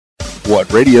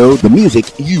What radio? The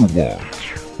music you want.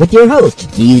 With your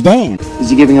host, Keys Dan. Is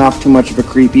he giving off too much of a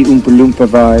creepy Oompa Loompa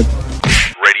vibe?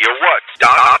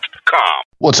 RadioWhat.com.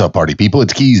 What's up, party people?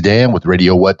 It's Keys Dan with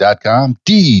RadioWhat.com,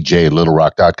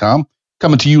 DJLittleRock.com,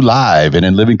 coming to you live and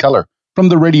in living color from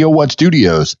the Radio What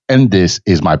studios. And this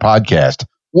is my podcast,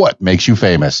 What Makes You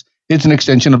Famous? It's an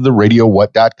extension of the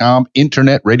RadioWhat.com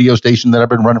internet radio station that I've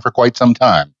been running for quite some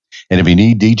time. And if you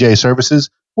need DJ services,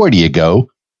 where do you go?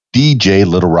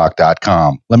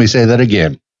 DJLittleRock.com. Let me say that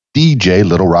again.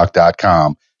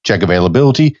 DJLittleRock.com. Check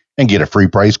availability and get a free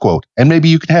price quote. And maybe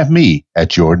you can have me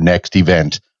at your next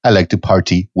event. I like to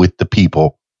party with the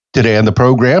people. Today on the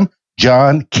program,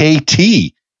 John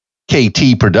KT.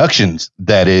 KT Productions,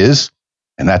 that is.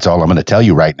 And that's all I'm going to tell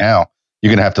you right now. You're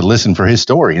going to have to listen for his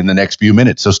story in the next few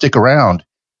minutes. So stick around.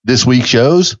 This week's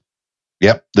shows.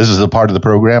 Yep, this is the part of the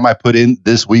program I put in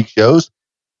this week's shows.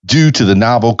 Due to the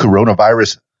novel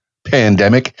coronavirus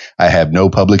pandemic, I have no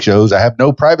public shows. I have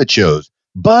no private shows.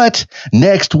 But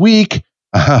next week,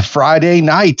 Friday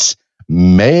nights,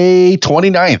 May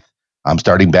 29th, I'm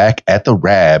starting back at the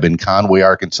Rab in Conway,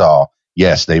 Arkansas.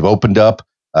 Yes, they've opened up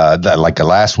like the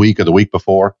last week or the week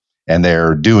before, and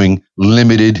they're doing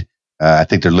limited. I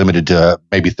think they're limited to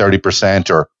maybe 30%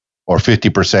 or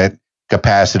 50%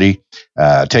 capacity,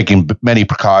 taking many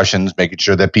precautions, making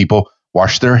sure that people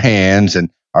wash their hands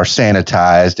and are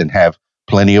sanitized and have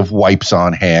plenty of wipes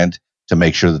on hand to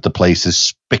make sure that the place is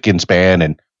spick and span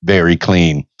and very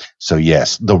clean. So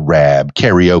yes, the Rab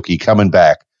karaoke coming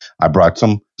back. I brought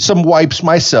some wipes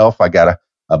myself. I got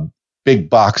a big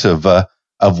box of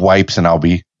wipes, and I'll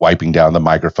be wiping down the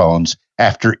microphones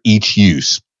after each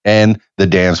use. And the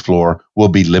dance floor will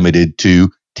be limited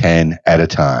to 10 at a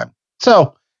time.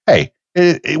 So, hey,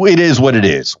 it is what it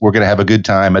is. We're going to have a good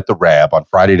time at the Rab on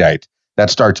Friday night. That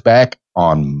starts back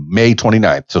on May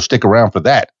 29th. So stick around for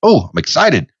that. Oh, I'm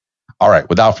excited. All right,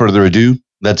 without further ado,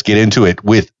 let's get into it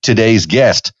with today's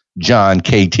guest, John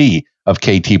KT of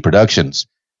KT Productions.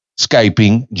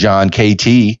 Skyping John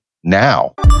KT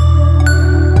now.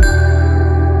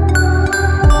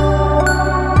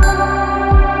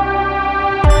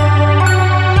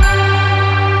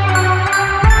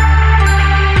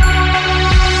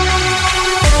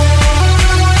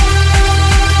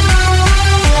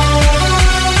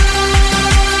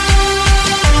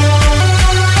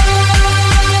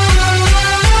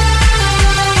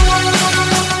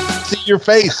 Your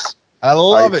face. I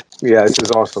love it. Yeah, this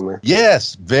is awesome, man.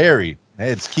 Yes, very.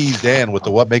 Hey, it's Keys Dan with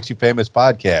the What Makes You Famous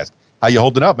podcast. How you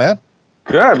holding up, man?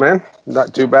 Good, man.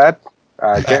 Not too bad.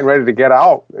 Getting ready to get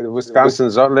out.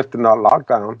 Wisconsin's lifting that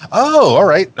lockdown. Oh, all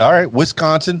right.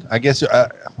 Wisconsin, I guess.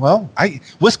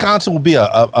 Wisconsin will be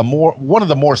one of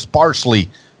the more sparsely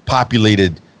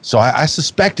populated. So I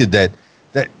suspected that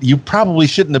you probably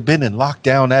shouldn't have been in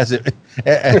lockdown as it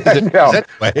no,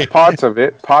 anyway. Parts of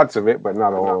it, but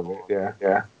not all of it.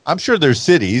 Yeah. I'm sure there's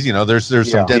cities, there's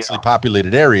some densely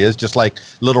populated areas, just like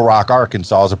Little Rock,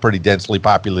 Arkansas is a pretty densely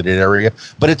populated area,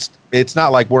 but it's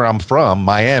not like where I'm from,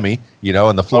 Miami,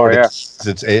 in the Florida.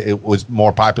 It was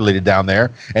more populated down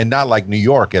there, and not like New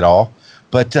York at all.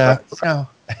 But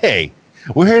hey,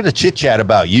 we're here to chit chat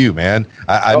about you, man.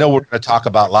 I know we're going to talk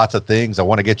about lots of things. I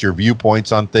want to get your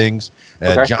viewpoints on things.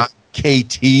 Okay. John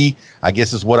KT, I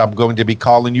guess is what I'm going to be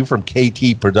calling you, from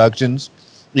KT Productions.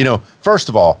 First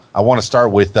of all, I want to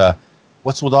start with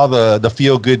what's with all the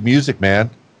feel good music, man?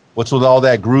 What's with all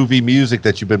that groovy music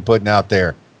that you've been putting out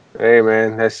there? Hey,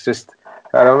 man, that's just,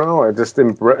 I don't know. It's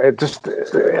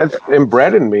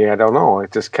inbred in me. I don't know.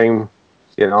 It just came.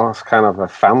 It's kind of a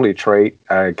family trait.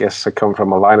 I guess I come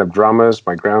from a line of drummers,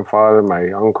 my grandfather,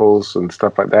 my uncles, and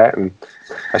stuff like that. And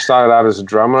I started out as a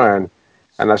drummer, and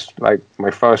that's like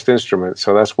my first instrument.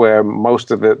 So that's where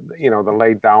most of it, the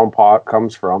laid down part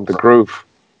comes from, the groove.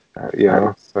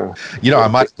 So. I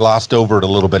might have glossed over it a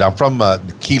little bit. I'm from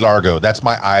Key Largo. That's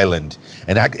my island,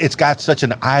 and it's got such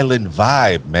an island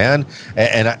vibe, man.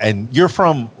 And you're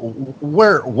from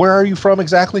where? Where are you from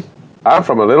exactly? I'm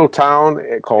from a little town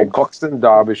called Buxton,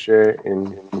 Derbyshire,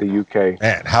 in the UK.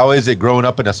 Man, how is it growing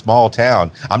up in a small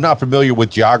town? I'm not familiar with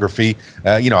geography.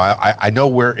 I know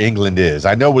where England is.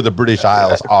 I know where the British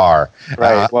Isles are.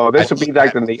 Right. Well, this would be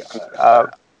like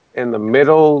in the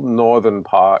middle northern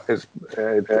part. Is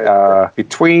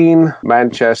between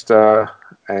Manchester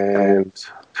and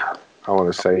I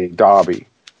want to say Derby,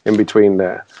 in between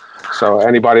there. So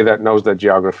anybody that knows the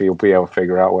geography will be able to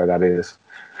figure out where that is.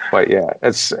 But yeah,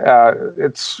 it's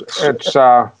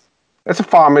a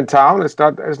farming town. It's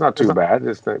not too bad.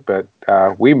 But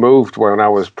we moved when I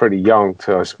was pretty young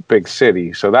to a big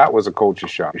city, so that was a culture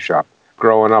shock.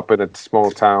 growing up in a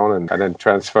small town and then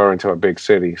transferring to a big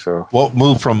city. So Well,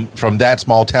 move from that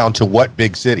small town to what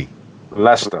big city?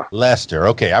 Leicester. Leicester.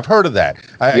 Okay, I've heard of that.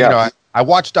 I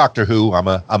watch Doctor Who. I'm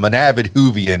an avid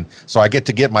Whovian, so I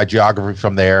get my geography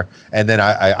from there. And then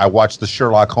I watch the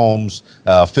Sherlock Holmes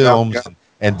films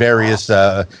and various.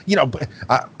 I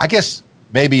guess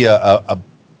maybe a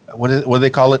what do they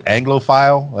call it?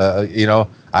 Anglophile.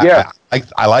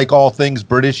 I like all things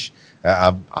British,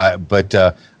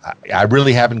 but I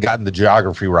really haven't gotten the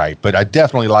geography right. But I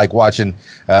definitely like watching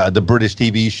the British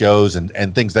TV shows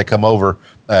and things that come over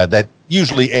that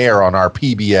usually air on our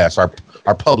PBS,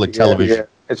 our public television. Yeah.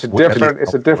 It's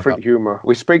a different humor.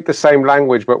 We speak the same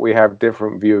language, but we have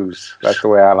different views. That's the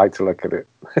way I like to look at it.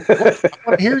 I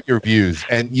want to hear your views.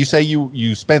 And you say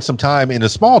you spent some time in a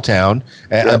small town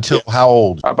until how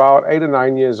old? About 8 or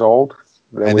 9 years old.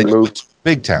 Then we moved to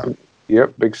big town.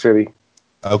 Yep, big city.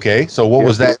 Okay, so what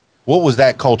was that? What was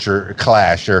that culture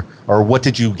clash, or what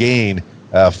did you gain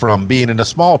from being in a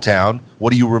small town?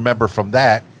 What do you remember from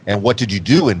that? And what did you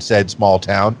do in said small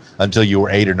town until you were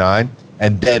 8 or 9,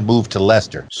 and then moved to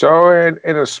Leicester? So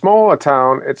in a smaller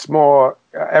town, it's more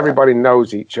everybody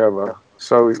knows each other.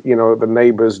 So, the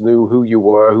neighbors knew who you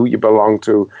were, who you belonged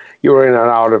to. You were in and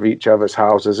out of each other's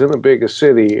houses. In a bigger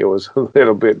city, it was a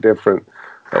little bit different.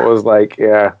 It was like,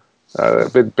 a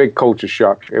big culture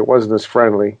shock. It wasn't as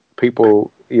friendly.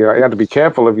 People, you had to be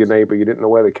careful of your neighbor. You didn't know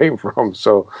where they came from.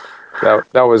 So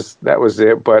that was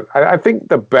it. But I think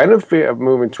the benefit of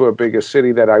moving to a bigger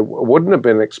city that I wouldn't have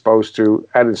been exposed to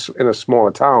in a smaller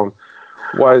town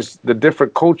was the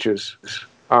different cultures.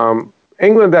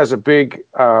 England has a big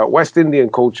West Indian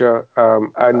culture,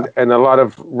 and a lot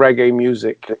of reggae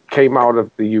music came out of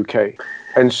the UK.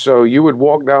 And so you would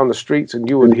walk down the streets and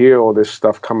you would hear all this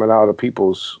stuff coming out of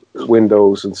people's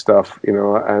windows and stuff,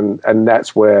 and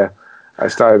that's where I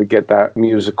started to get that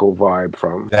musical vibe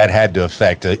from. That had to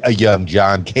affect a young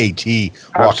John KT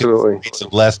walking the streets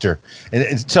of Leicester.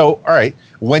 And so, all right,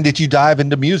 when did you dive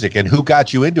into music, and who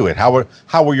got you into it?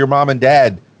 How were your mom and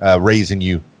dad raising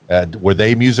you? Were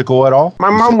they musical at all? My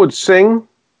mom would sing.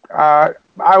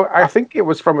 I think it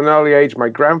was from an early age. My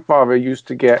grandfather used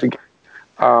to get...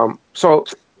 So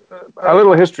a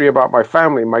little history about my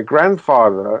family. My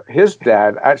grandfather, his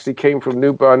dad, actually came from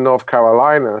New Bern, North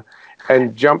Carolina,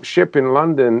 and jumped ship in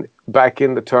London back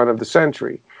in the turn of the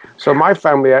century. So my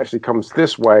family actually comes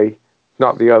this way,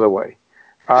 not the other way.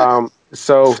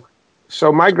 So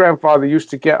my grandfather used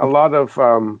to get a lot of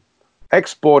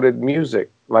exported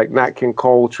music, like Nat King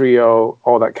Cole Trio,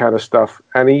 all that kind of stuff.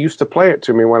 And he used to play it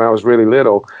to me when I was really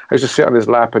little. I used to sit on his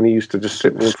lap, and he used to just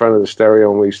sit in front of the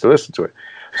stereo, and we used to listen to it.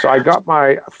 So I got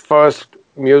my first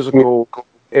musical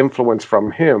influence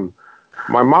from him.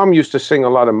 My mom used to sing a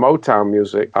lot of Motown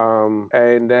music.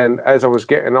 And then as I was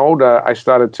getting older, I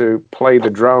started to play the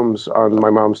drums on my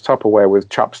mom's Tupperware with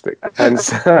chopstick. And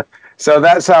so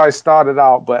that's how I started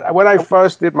out. But when I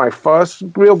first did my first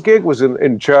real gig was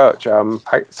in church.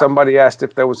 Somebody asked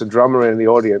if there was a drummer in the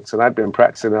audience, and I'd been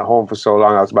practicing at home for so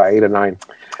long. I was about 8 or 9.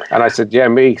 And I said, yeah,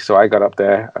 me. So I got up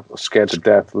there. I was scared to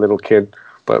death, little kid,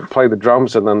 but played the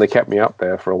drums, and then they kept me up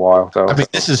there for a while. So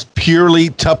this is purely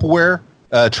Tupperware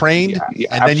trained,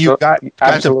 and then you got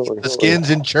the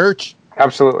skins in church?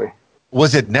 Absolutely.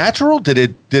 Was it natural? Did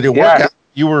it work out?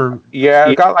 You were... Yeah,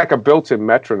 it got like a built-in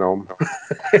metronome.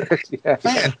 Yeah.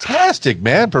 Fantastic,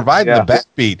 man. Providing the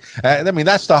backbeat.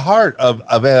 That's the heart of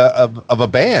a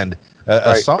band,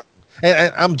 a song.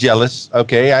 And I'm jealous,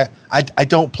 okay? I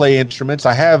don't play instruments.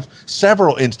 I have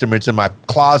several instruments in my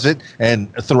closet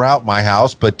and throughout my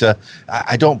house, but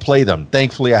I don't play them.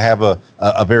 Thankfully, I have a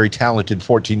very talented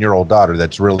 14-year-old daughter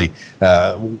that's really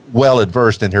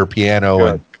well-adversed in her piano.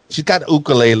 Good. And she's got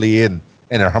ukulele and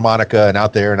a harmonica and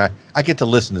out there, and I get to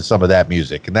listen to some of that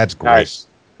music, and that's great. Nice.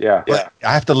 Yeah. But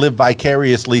I have to live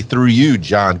vicariously through you,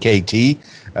 John KT.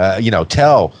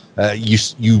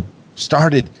 You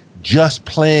started just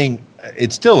playing.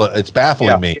 It's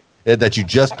baffling me that you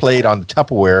just played on the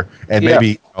Tupperware, and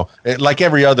maybe like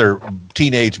every other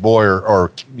teenage boy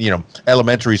or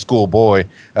elementary school boy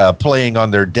playing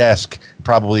on their desk,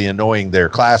 probably annoying their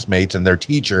classmates and their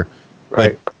teacher.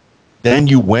 Right. But then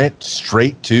you went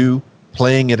straight to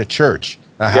playing at a church.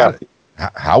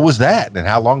 How was that, and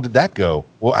how long did that go?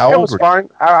 Well, how old were you? It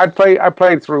was fine. I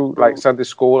played through like Sunday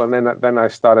school, and then I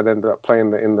ended up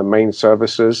playing in the main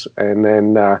services, and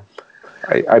then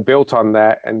I built on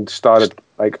that and started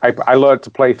like I learned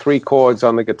to play 3 chords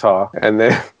on the guitar, and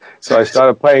then so I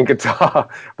started playing guitar.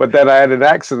 But then I had an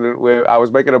accident where I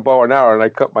was making a bow and arrow, and I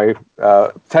cut my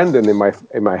tendon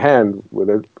in my hand with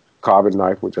a carving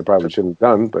knife, which I probably shouldn't have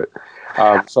done, but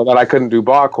so that I couldn't do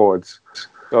bar chords.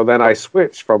 So then I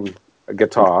switched from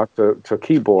guitar to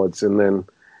keyboards. And then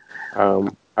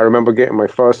I remember getting my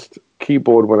first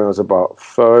keyboard when I was about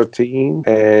 13,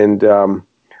 and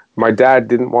my dad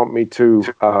didn't want me to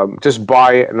just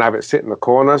buy it and have it sit in the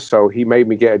corner, so he made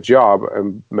me get a job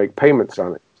and make payments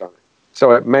on it.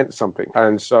 So it meant something.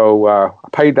 And so I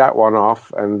paid that one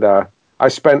off, and I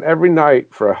spent every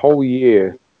night for a whole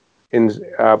year in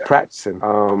practicing.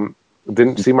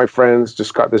 Didn't see my friends,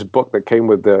 just got this book that came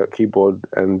with the keyboard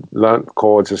and learned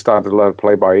chords and started to learn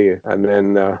play by ear. And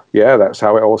then, that's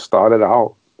how it all started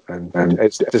out. And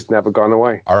it's just never gone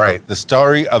away. All right. The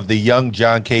story of the young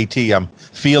John KT. I'm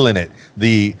feeling it.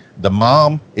 The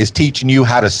mom is teaching you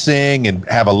how to sing and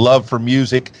have a love for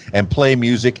music and play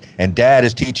music. And dad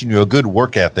is teaching you a good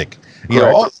work ethic.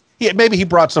 Maybe he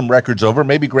brought some records over.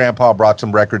 Maybe grandpa brought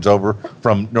some records over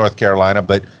from North Carolina,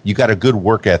 but you got a good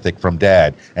work ethic from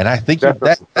dad. And I think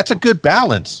that's a good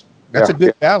balance. That's a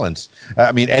good balance.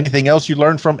 I mean, anything else you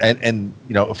learned from and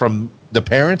from the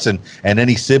parents and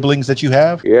any siblings that you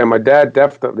have? Yeah, my dad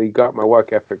definitely got my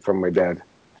work ethic from my dad.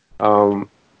 I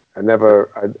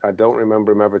don't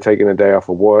remember him ever taking a day off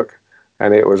of work.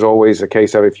 And it was always a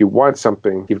case of, if you want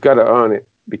something, you've got to earn it,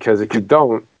 because if you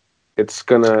don't,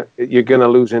 you're gonna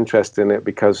lose interest in it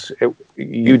because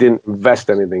you didn't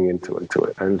invest anything into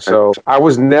it. And so I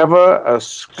was never a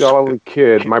scholarly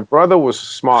kid. My brother was a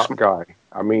smart guy.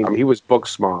 I mean, he was book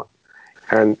smart,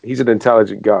 and he's an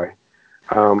intelligent guy.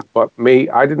 But me,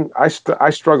 I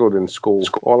struggled in school.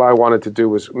 All I wanted to do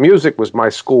was, music was my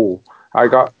school. I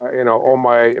got, all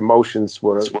my emotions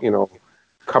were,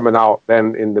 coming out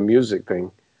then in the music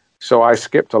thing. So I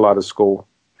skipped a lot of school.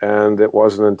 And it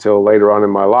wasn't until later on in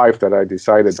my life that I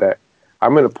decided that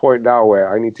I'm at a point now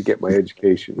where I need to get my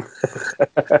education.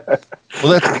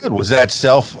 Well, that's good. Was that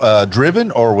self-driven,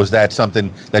 or was that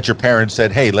something that your parents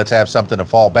said, hey, let's have something to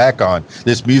fall back on?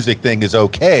 This music thing is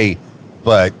okay,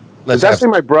 but let's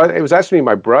It was actually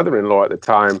my brother-in-law at the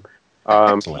time.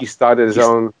 He started his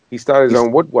own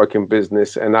woodworking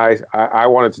business, and I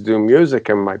wanted to do music,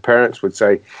 and my parents would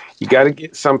say, you got to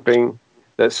get something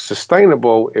that's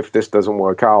sustainable if this doesn't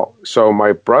work out. So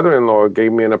my brother-in-law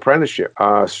gave me an apprenticeship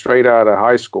straight out of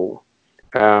high school.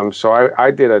 So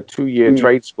I did a 2-year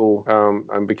trade school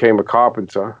and became a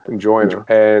carpenter and joiner.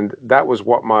 And that was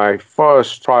what my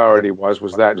first priority was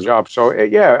that job. So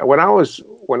when I was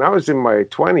in my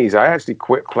 20s, I actually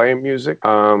quit playing music,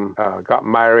 got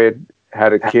married,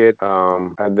 had a kid,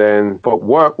 but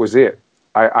work was it.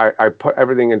 I put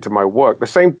everything into my work. The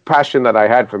same passion that I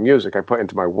had for music, I put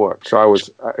into my work. So I was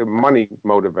money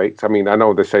motivates. I mean, I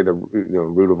know they say the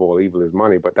root of all evil is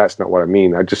money, but that's not what I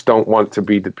mean. I just don't want to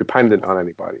be dependent on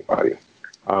anybody.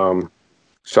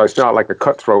 So it's not like a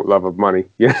cutthroat love of money.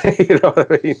 You know what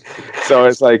I mean? So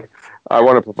it's like, I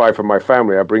want to provide for my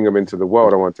family. I bring them into the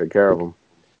world. I want to take care of them.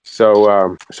 So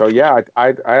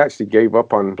I actually gave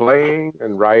up on playing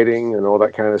and writing and all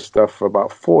that kind of stuff for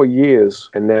about 4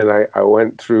 years. And then I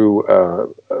went through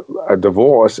a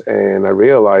divorce, and I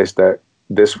realized that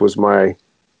this was my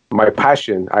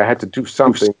passion. I had to do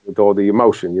something with all the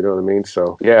emotion, you know what I mean?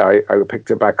 So I picked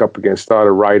it back up again,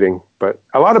 started writing. But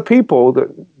a lot of people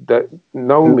that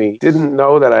know me didn't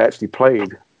know that I actually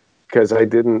played, because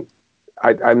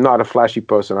I'm not a flashy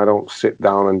person. I don't sit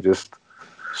down and just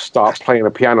start playing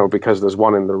a piano because there's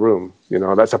one in the room.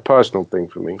 That's a personal thing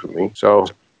for me. So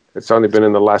it's only been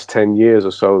in the last 10 years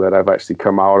or so that I've actually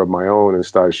come out of my own and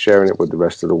started sharing it with the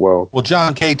rest of the world. Well,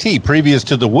 John KT, previous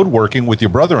to the woodworking with your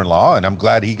brother-in-law, and I'm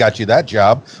glad he got you that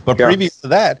job, but previous to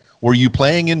that, were you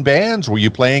playing in bands? Were you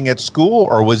playing at school,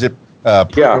 or was it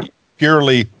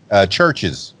purely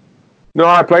churches? No,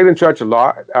 I played in church a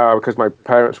lot because my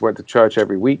parents went to church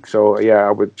every week. So,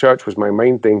 church was my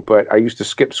main thing. But I used to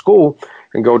skip school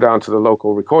and go down to the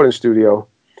local recording studio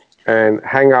and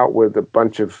hang out with a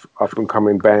bunch of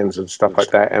up-and-coming bands and stuff like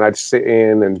that. And I'd sit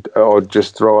in or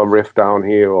just throw a riff down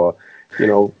here, or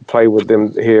play with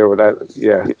them here or that.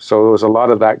 Yeah. So there was a lot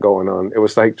of that going on. It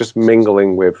was like just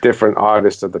mingling with different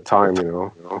artists at the time,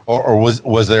 Or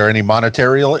was there any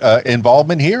monetary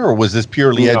involvement here, or was this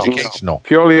purely educational?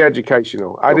 Purely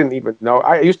educational. I didn't even know.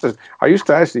 I used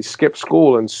to actually skip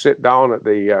school and sit down at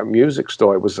the music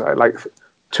store. It was like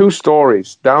 2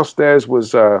 stories. Downstairs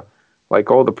was like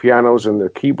all the pianos and the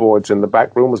keyboards, and the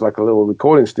back room was like a little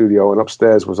recording studio, and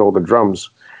upstairs was all the drums.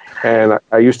 And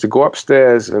I used to go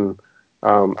upstairs, and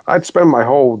I'd spend my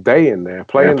whole day in there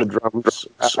playing the drums,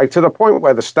 to the point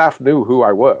where the staff knew who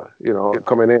I were,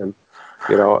 coming in,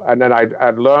 and then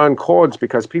I'd learn chords,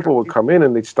 because people would come in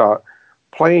and they'd start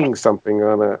playing something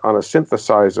on a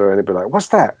synthesizer, and it'd be like, what's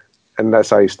that? And that's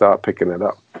how you start picking it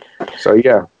up. So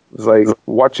It's like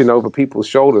watching over people's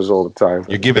shoulders all the time.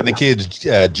 You're giving the kids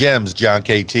gems, John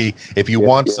KT. If you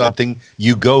want something,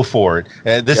 you go for it.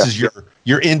 And this is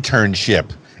your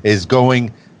internship, is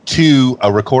going to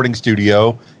a recording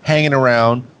studio, hanging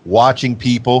around, watching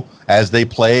people as they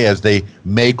play, as they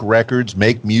make records,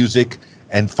 make music,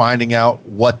 and finding out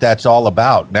what that's all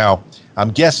about. Now,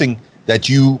 I'm guessing that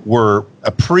you were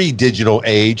a pre-digital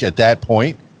age at that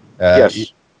point.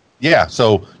 Yes. Yeah,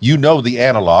 so you know the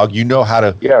analog, you know how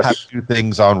to do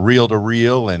things on reel to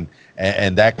reel and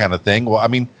that kind of thing. Well, I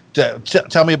mean,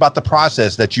 tell me about the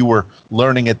process that you were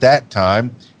learning at that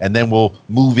time, and then we'll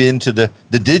move into the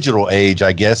digital age,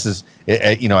 I guess,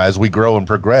 as we grow and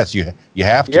progress. You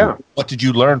have to. Yeah. What did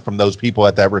you learn from those people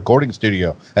at that recording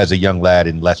studio as a young lad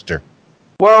in Leicester?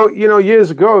 Well, years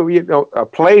ago, a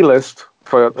playlist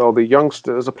for all the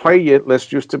youngsters, a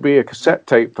playlist used to be a cassette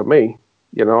tape for me.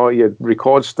 You'd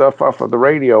record stuff off of the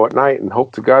radio at night and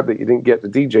hope to God that you didn't get the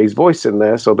DJ's voice in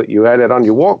there so that you had it on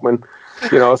your Walkman,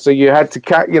 so you had to,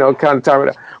 kind of time it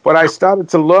out. But I started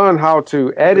to learn how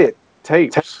to edit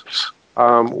tapes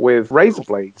with razor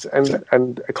blades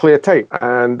and a clear tape.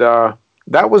 And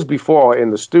that was before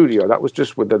in the studio. That was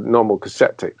just with the normal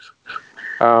cassette tapes.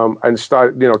 And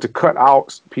started, to cut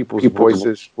out people's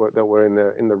voices that were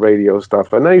in the radio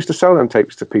stuff. And I used to sell them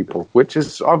tapes to people, which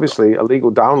is obviously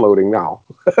illegal downloading now.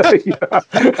 So it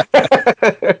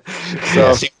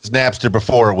was Napster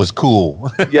before it was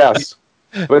cool. Yes,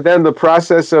 but then the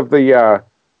process of the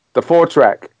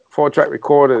 4-track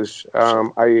recorders,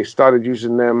 I started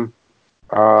using them,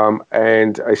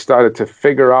 and I started to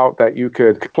figure out that you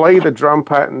could play the drum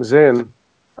patterns in.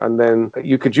 And then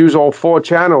you could use all 4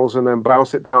 channels and then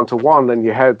bounce it down to 1. Then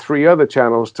you had 3 other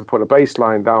channels to put a bass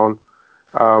line down,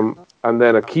 and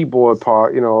then a keyboard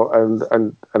part,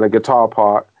 and a guitar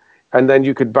part. And then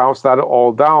you could bounce that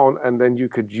all down, and then you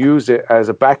could use it as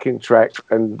a backing track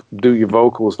and do your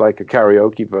vocals like a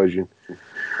karaoke version.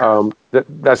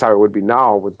 That's how it would be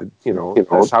now with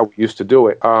that's how we used to do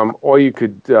it. Or you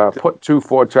could put 2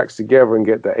 4-tracks together and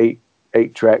get the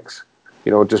 8 tracks.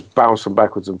 Just bounce them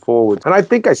backwards and forwards. And I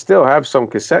think I still have some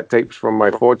cassette tapes from my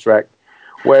 4-track,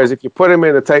 whereas if you put them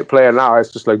in a tape player now,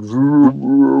 it's just like,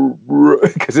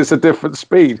 because it's a different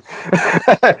speed.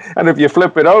 And if you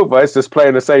flip it over, it's just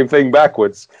playing the same thing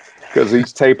backwards, because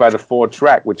each tape had a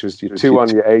 4-track, which was 2 on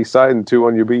your A side and 2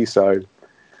 on your B side.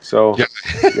 So,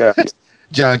 yeah.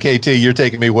 John KT, you're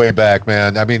taking me way back,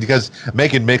 man. I mean, because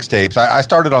making mixtapes, I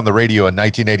started on the radio in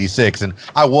 1986, and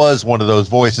I was one of those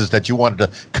voices that you wanted to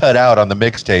cut out on the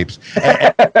mixtapes.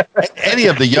 Any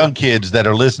of the young kids that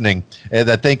are listening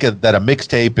that think that a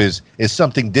mixtape is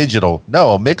something digital,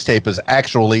 no, a mixtape is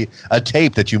actually a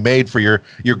tape that you made for your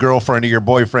girlfriend or your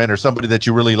boyfriend or somebody that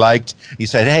you really liked. You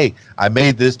said, hey, I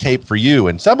made this tape for you.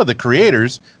 And some of the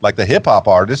creators, like the hip-hop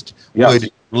artist, would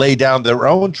lay down their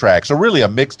own track. So really a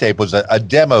mixtape was a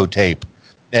demo tape.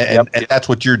 And that's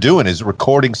what you're doing, is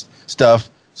recording stuff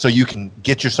so you can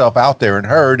get yourself out there and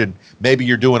heard, and maybe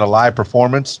you're doing a live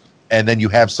performance and then you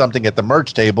have something at the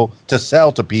merch table to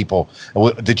sell to people.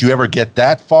 Did you ever get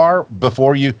that far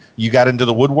before you got into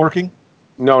the woodworking?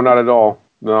 No, not at all.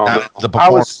 No. The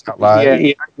performance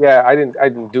live? Yeah, I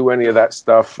didn't do any of that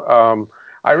stuff.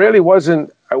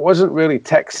 I wasn't really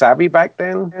tech savvy back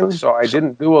then, so I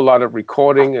didn't do a lot of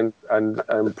recording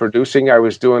and producing. I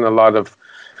was doing a lot of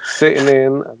sitting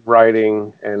in,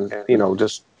 writing, and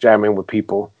just jamming with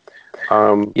people.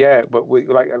 But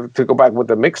to go back with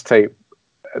the mixtape,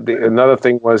 another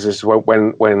thing was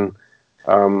when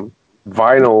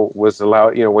vinyl was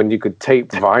allowed. When you could tape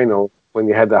vinyl, when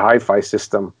you had the hi-fi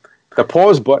system. The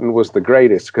pause button was the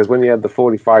greatest, because when you had the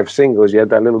 45 singles, you had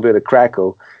that little bit of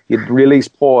crackle. You'd release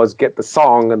pause, get the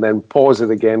song, and then pause it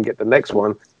again, get the next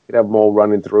one. You'd have them all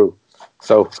running through.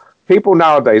 So people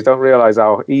nowadays don't realize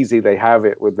how easy they have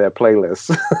it with their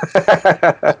playlists.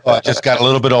 I just got a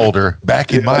little bit older.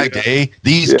 Back in my day,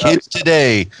 these kids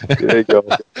today. There you go.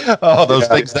 Those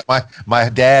things that my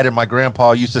dad and my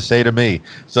grandpa used to say to me.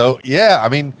 So I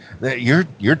mean, you're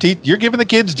giving the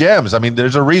kids gems. I mean,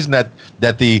 there's a reason that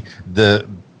the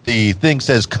thing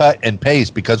says cut and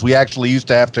paste, because we actually used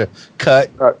to have to cut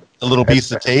a little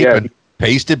piece of tape and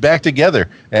paste it back together,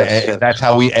 and that's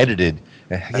how we edited.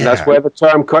 And that's where the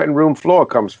term cutting room floor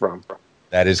comes from.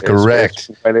 That is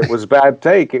correct. When it was bad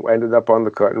take, it ended up on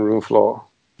the cutting room floor.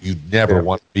 You never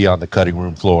want to be on the cutting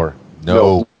room floor.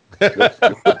 No.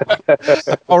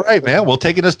 All right, man. Well,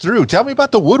 taking us through. Tell me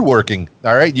about the woodworking.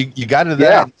 All right, you got into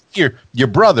that. Your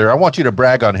brother. I want you to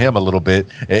brag on him a little bit.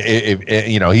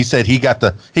 He said he got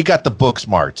the book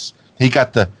smarts. He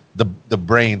got the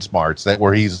brain smarts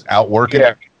where he's out working.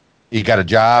 Yeah. He got a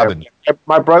job. And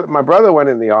my brother went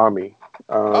in the Army.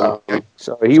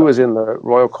 So he was in the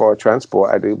Royal Corps of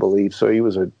Transport, I do believe. So he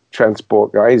was a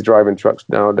transport guy. He's driving trucks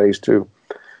nowadays too.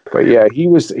 But yeah, he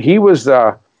was.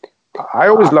 I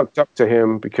always looked up to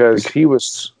him because he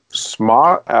was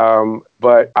smart,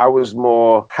 but I was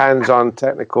more hands-on,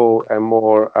 technical, and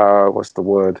more what's the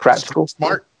word? Practical.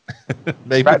 Smart,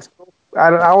 maybe. Practical. I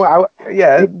don't know.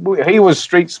 Yeah, he was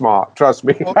street smart. Trust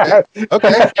me.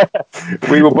 Okay.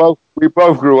 We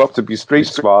both grew up to be street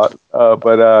smart.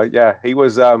 Yeah, he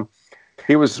was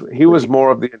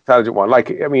more of the intelligent one.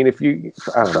 Like, I mean, I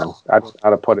don't know how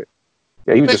to put it.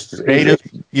 Yeah, he was just creative.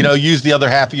 Use the other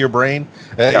half of your brain.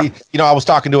 I was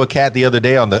talking to a cat the other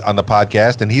day on the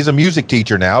podcast, and he's a music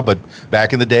teacher now. But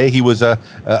back in the day, he was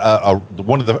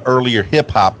one of the earlier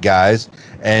hip hop guys,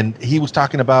 and he was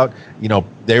talking about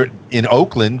they're in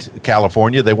Oakland,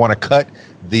 California. They want to cut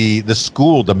the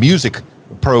music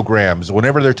programs.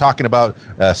 Whenever they're talking about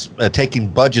taking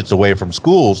budgets away from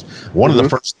schools, one of the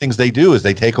first things they do is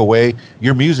they take away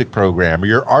your music program or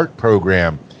your art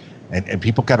program. And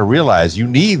people got to realize you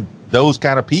need those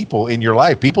kind of people in your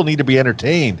life. People need to be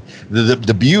entertained.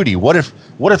 The beauty. What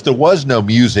if there was no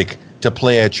music to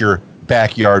play at your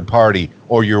backyard party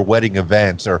or your wedding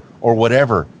events or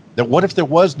whatever? What if there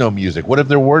was no music? What if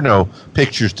there were no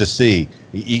pictures to see?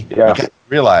 You got to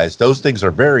realize those things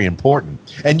are very important.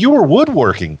 And you were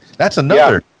woodworking. That's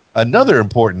another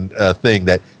important thing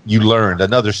that you learned.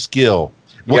 Another skill.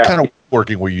 What kind of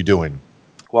woodworking were you doing?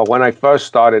 Well, when I first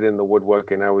started in the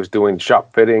woodworking, I was doing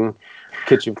shop fitting,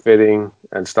 kitchen fitting,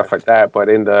 and stuff like that. But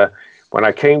when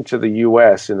I came to the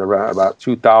U.S. in around about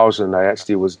 2000, I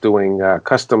actually was doing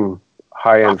custom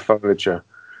high-end furniture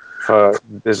for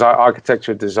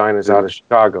architecture designers out of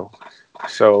Chicago.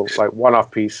 So like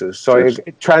one-off pieces. So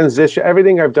it transition.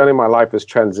 Everything I've done in my life is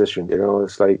transition.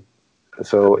 It's like,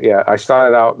 so yeah. I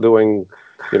started out doing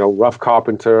rough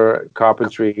carpentry,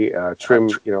 trim,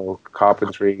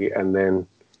 carpentry, and then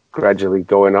gradually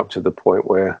going up to the point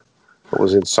where I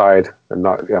was inside and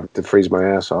not have to freeze my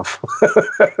ass off.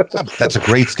 That's a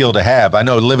great skill to have. I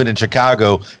know living in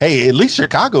Chicago, hey, at least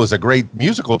Chicago is a great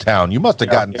musical town. You must have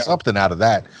gotten something out of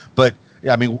that. But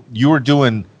I mean, you were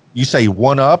doing, you say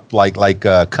one up, like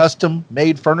custom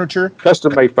made furniture?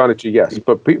 Custom made furniture, yes,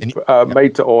 but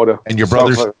made to order. And your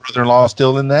brother-in-law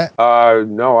still in that?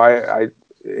 No,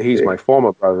 he's my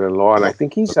former brother-in-law, and I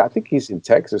think he's in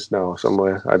Texas now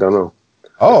somewhere. I don't know.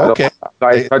 Oh, okay. I'm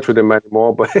not in touch with him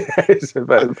anymore, but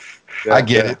I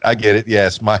get it.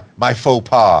 Yes, my faux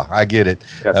pas. I get it.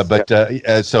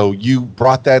 Yes, so you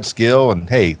brought that skill, and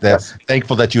hey,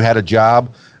 thankful that you had a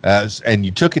job, and you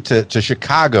took it to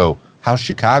Chicago. How's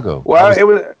Chicago? Well,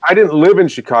 I didn't live in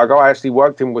Chicago. I actually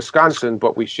worked in Wisconsin,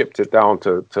 but we shipped it down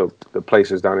to the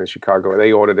places down in Chicago.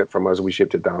 They ordered it from us. We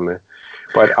shipped it down there.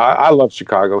 But I love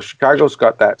Chicago. Chicago's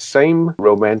got that same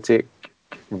romantic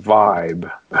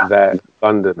vibe that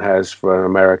London has for an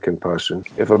American person.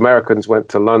 If Americans went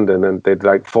to London and they'd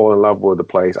like fall in love with the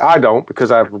place, I don't,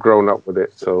 because I've grown up with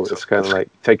it. So it's kind of like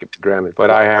take it for granted. But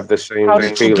I have the same How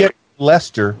did feeling. You get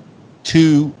Leicester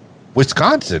to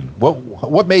Wisconsin?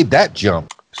 What made that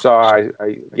jump? So I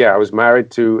was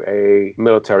married to a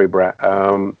military brat.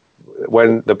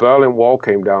 When the Berlin Wall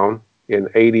came down in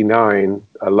 '89,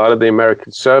 a lot of the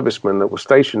American servicemen that were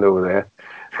stationed over there,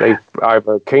 they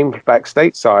either came back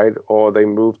stateside or they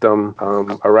moved them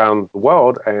around the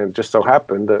world. And just so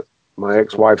happened that my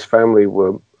ex-wife's family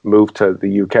were moved to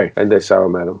the UK, and that's how I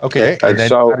met them. Okay, and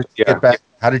then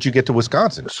how did you get to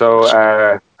Wisconsin? So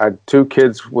I had 2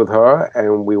 kids with her,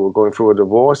 and we were going through a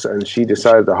divorce, and she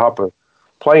decided to hop a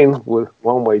plane with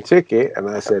one-way ticket, and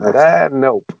I said,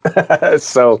 nope.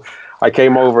 So I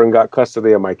came over and got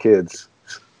custody of my kids.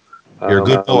 You're a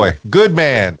good boy. Good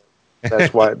man.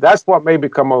 That's what made me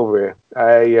come over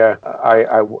here.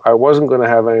 I wasn't going to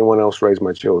have anyone else raise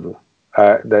my children.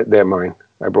 They're mine.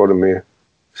 I brought them here.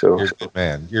 So you're a good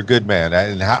man. You're a good man.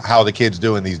 And how are the kids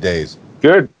doing these days?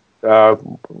 Good.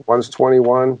 One's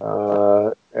 21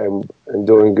 and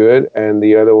doing good, and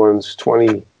the other one's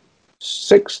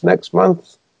 26 next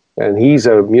month, and he's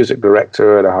a music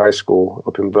director at a high school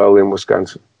up in Berlin,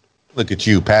 Wisconsin. Look at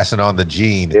you passing on the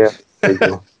gene. Yeah. There you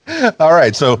go. All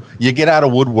right, so you get out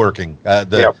of woodworking.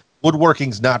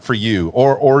 Woodworking's not for you,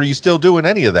 or are you still doing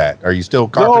any of that? Are you still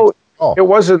carpentering? No, it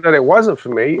wasn't that it wasn't for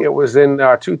me. It was in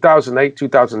 2008,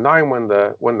 2009 when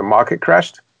the market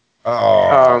crashed.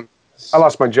 I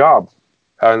lost my job,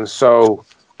 and so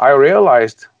I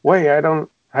realized, wait, I don't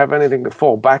have anything to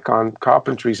fall back on.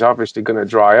 Carpentry's obviously going to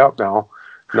dry up now.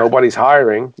 Nobody's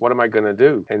hiring. What am I going to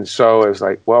do? And so it was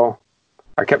like, well,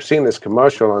 I kept seeing this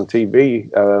commercial on TV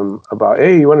about,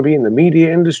 hey, you want to be in the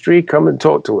media industry? Come and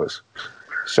talk to us.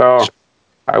 So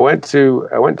I went to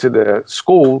the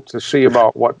school to see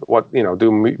about what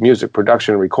do music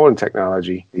production and recording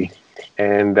technology,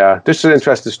 and this is an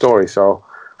interesting story. So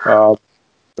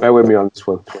bear with me on this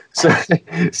one.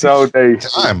 So they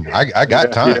time. I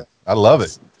got time. Yeah. I love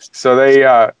it. So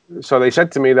they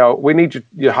said to me, though, we need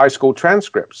your high school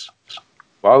transcripts.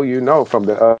 Well, from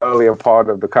the earlier part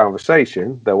of the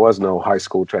conversation, there was no high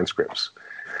school transcripts.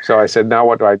 So I said, now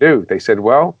what do I do? They said,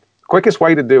 well, quickest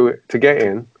way to do it, to get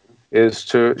in, is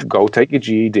to go take your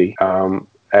GED.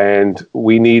 And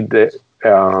we need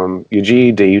your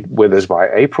GED with us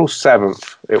by April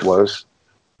 7th, it was.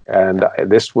 And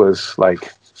this was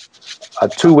like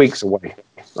 2 weeks away,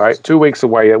 right? 2 weeks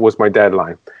away, it was my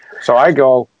deadline. So I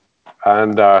go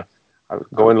and I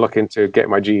go and look into get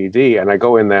my GED, and I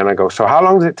go in there and I go, so how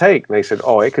long does it take? And they said,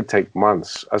 oh, it could take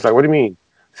months. I was like, what do you mean?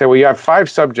 They said, well, you have 5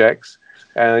 subjects,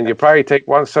 and you probably take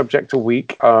 1 subject a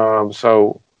week. I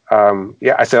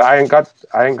said, I ain't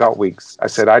got weeks. I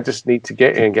said, I just need to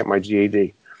get in and get my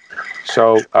GED.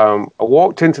 So I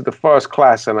walked into the first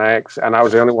class, and I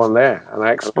was the only one there. And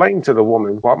I explained to the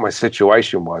woman what my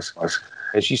situation was.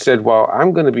 And she said, well,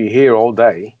 I'm going to be here all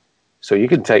day, so you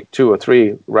can take 2 or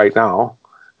 3 right now.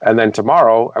 And then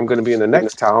tomorrow, I'm going to be in the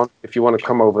next town. If you want to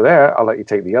come over there, I'll let you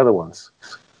take the other ones.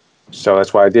 So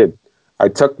that's what I did. I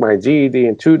took my GED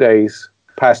in 2 days,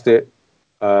 passed it,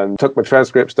 took my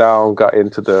transcripts down, got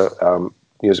into the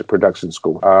music production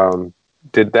school.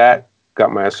 Did that,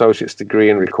 got my associate's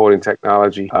degree in recording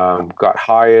technology, got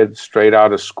hired straight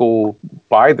out of school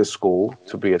by the school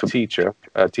to be a teacher,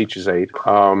 a teacher's aide.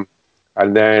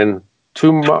 And then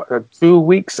 2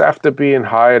 weeks after being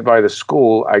hired by the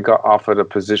school, I got offered a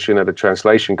position at a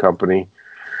translation company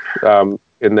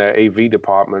in their AV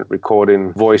department,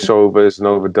 recording voiceovers and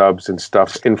overdubs and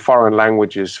stuff in foreign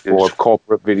languages for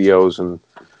corporate videos and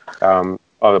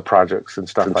other projects and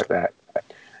stuff like that.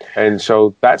 And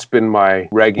so that's been my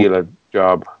regular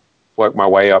job. Worked my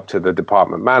way up to the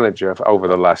department manager over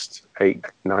the last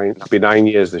 9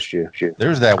 years this year.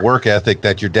 There's that work ethic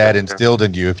that your dad instilled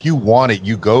in you. If you want it,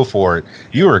 you go for it.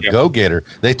 You were a go-getter.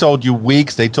 They told you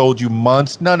weeks. They told you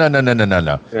months. No.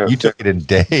 Yeah. You took it in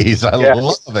days. I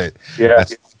love it. Yeah.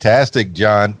 That's fantastic,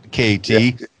 John KT.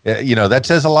 Yeah. That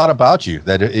says a lot about you,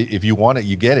 that if you want it,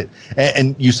 you get it.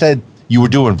 And you said you were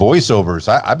doing voiceovers.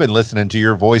 I've been listening to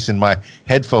your voice in my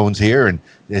headphones here, and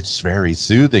it's very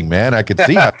soothing, man. I could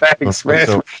see how. Thanks,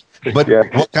 man. But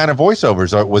what kind of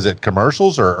voiceovers? Was it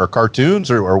commercials or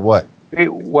cartoons or what?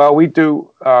 We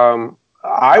do.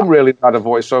 I'm really not a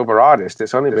voiceover artist.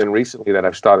 It's only been recently that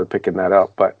I've started picking that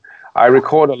up. But I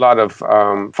record a lot of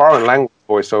foreign language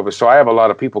voiceovers. So I have a lot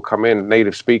of people come in,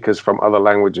 native speakers from other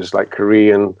languages like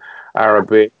Korean,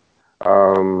 Arabic,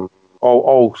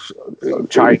 all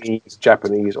Chinese,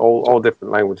 Japanese, all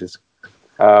different languages.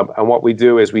 And what we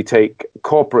do is we take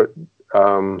corporate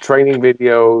training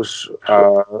videos,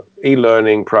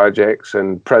 e-learning projects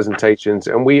and presentations,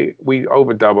 and we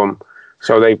overdub them.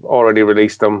 So they've already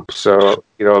released them. So,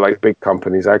 like big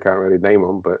companies, I can't really name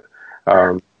them, but,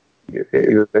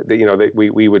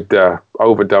 we would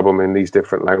overdub them in these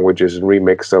different languages and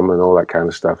remix them and all that kind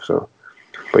of stuff. So,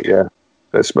 but yeah.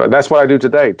 That's what I do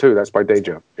today too. That's my day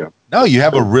job. Yeah. No, you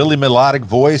have a really melodic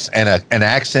voice and an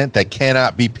accent that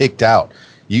cannot be picked out.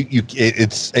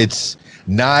 It's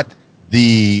not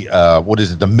the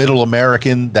the middle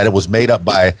American that it was made up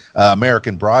by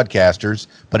American broadcasters,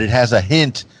 but it has a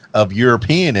hint of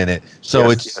European in it. So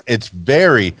it's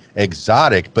very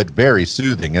exotic, but very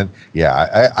soothing. And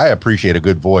I appreciate a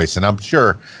good voice, and I'm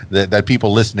sure that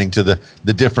people listening to the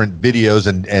different videos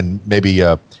and maybe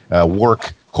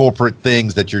work corporate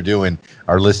things that you're doing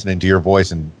are listening to your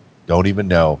voice and don't even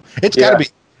know. It's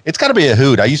gotta be a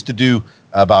hoot. I used to do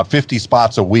about 50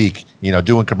 spots a week,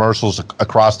 doing commercials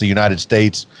across the United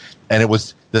States, and it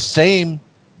was the same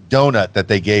donut that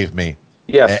they gave me.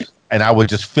 Yes. And I would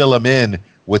just fill them in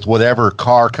with whatever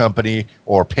car company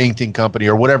or painting company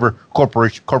or whatever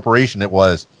corporation it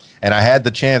was. And I had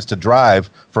the chance to drive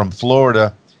from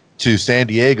Florida to San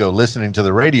Diego listening to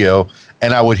the radio,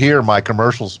 and I would hear my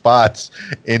commercial spots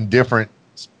in different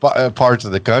parts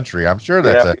of the country. I'm sure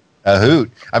that's a hoot.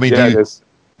 I mean,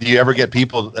 do you ever get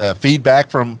people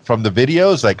feedback from the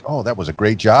videos like, oh, that was a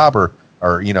great job, or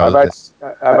I've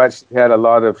actually had a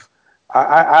lot of.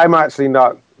 I'm actually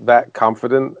not that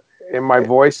confident in my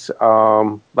voice.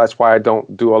 That's why I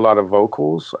don't do a lot of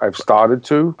vocals. I've started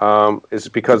to. It's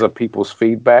because of people's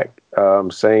feedback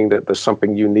saying that there's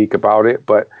something unique about it.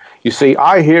 But you see,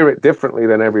 I hear it differently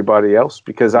than everybody else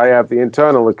because I have the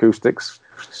internal acoustics.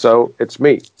 So it's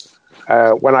me.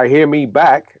 When I hear me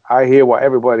back, I hear what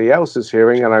everybody else is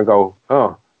hearing, and I go,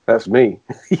 oh, That's me,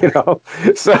 So,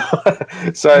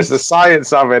 so it's the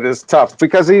science of it is tough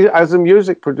because as a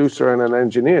music producer and an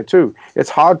engineer too, it's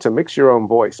hard to mix your own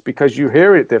voice because you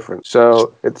hear it different.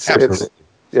 So it's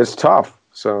tough.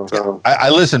 So I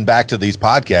listen back to these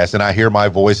podcasts and I hear my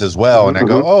voice as well, and I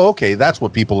go, "Oh, okay, that's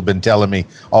what people have been telling me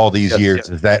all these years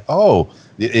is that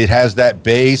it has that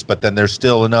bass, but then there's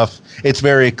still enough. It's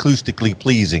very acoustically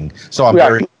pleasing. So I'm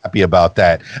very happy about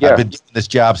that. I've been doing this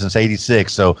job since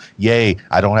 '86, so yay,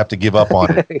 I don't have to give up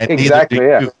on it. And exactly.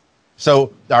 Yeah.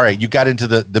 So, all right, you got into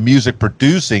the music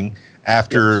producing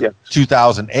after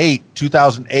 2008.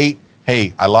 2008.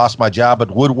 Hey, I lost my job at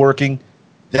woodworking.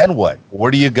 Then what?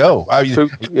 Where do you go?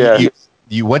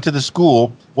 You went to the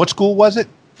school. What school was it?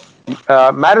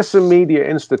 Madison Media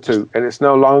Institute, and it's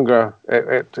no longer.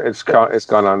 It's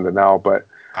gone under now. But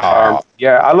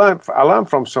I learned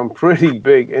from some pretty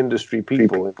big industry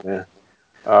people in there,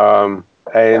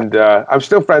 and I'm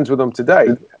still friends with them today.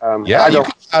 You can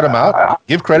shout them out.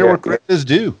 Give credit where credit is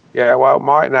due. Yeah, well,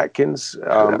 Martin Atkins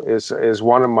is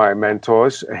one of my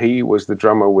mentors. He was the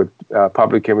drummer with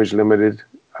Public Image Limited.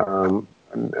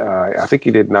 I think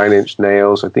he did 9 Inch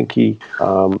Nails. I think he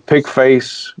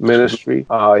Pigface Ministry.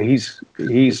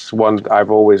 He's one I've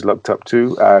always looked up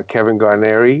to. Kevin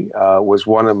Garneri was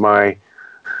one of my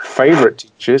favorite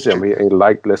teachers. I mean, I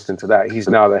liked listening to that. He's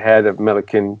now the head of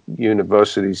Millikan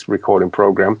University's recording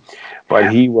program,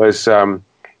 but he was. I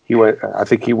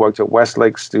think he worked at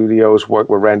Westlake Studios. Worked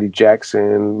with Randy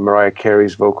Jackson, Mariah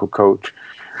Carey's vocal coach.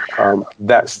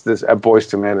 That's this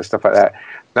Boyz II Men and stuff like that.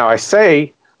 Now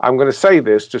I'm going to say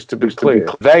this just to be clear.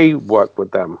 They worked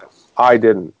with them. I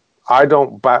didn't. I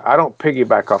don't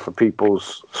piggyback off of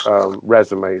people's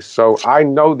resumes. So I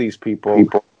know these people,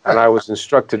 and I was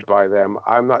instructed by them.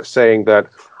 I'm not saying that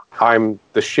I'm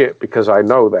the shit because I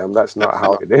know them. That's not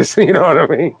how it is. You know what I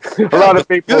mean? A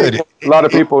lot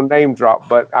of people name drop,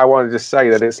 but I wanted to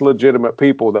say that it's legitimate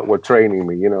people that were training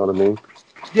me. You know what I mean?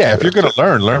 Yeah, if you're going to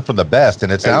learn from the best,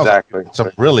 and it sounds like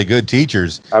some really good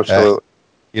teachers. Absolutely.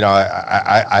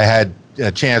 I had a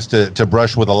chance to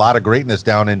brush with a lot of greatness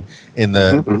down in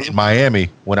Miami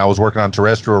when I was working on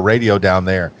terrestrial radio down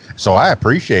there. So I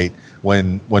appreciate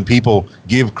when people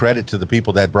give credit to the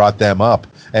people that brought them up.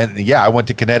 And I went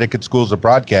to Connecticut Schools of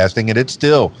Broadcasting, and it's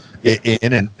still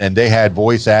and they had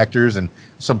voice actors and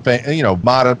some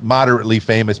moderately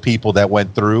famous people that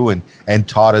went through and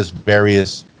taught us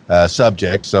various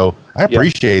subjects. So I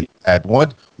appreciate that.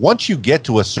 Once you get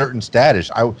to a certain status,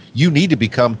 you need to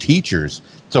become teachers.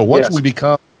 So once we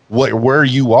become where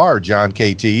you are, John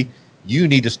KT, you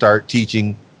need to start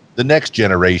teaching the next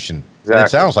generation. Exactly. And it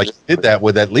sounds like you did that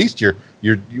with at least your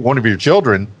one of your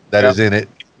children that is in it.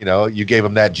 You gave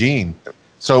them that gene.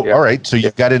 So all right, so you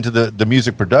got into the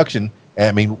music production.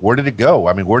 I mean, where did it go?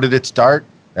 I mean, where did it start?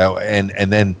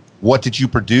 And then what did you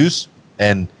produce?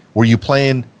 And were you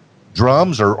playing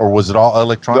drums or was it all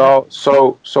electronic? No,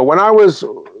 so when I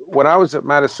was at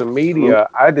Madison Media,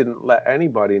 I didn't let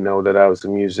anybody know that I was a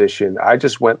musician. I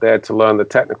just went there to learn the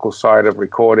technical side of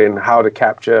recording, how to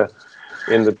capture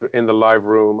in the live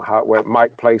room,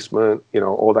 mic placement,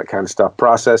 all that kind of stuff,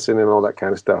 processing and all that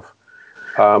kind of stuff.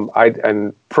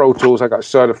 And Pro Tools, I got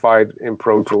certified in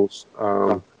Pro Tools.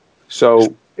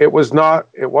 So it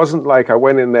wasn't like I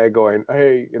went in there going,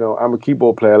 hey, I'm a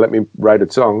keyboard player, let me write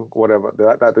a song, whatever.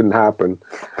 That didn't happen.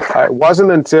 It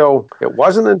wasn't until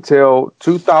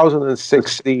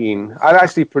 2016. I'd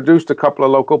actually produced a couple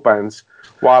of local bands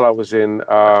while I was in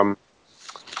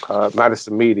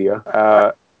Madison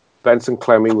Media. Benson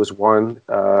Clemmy was one.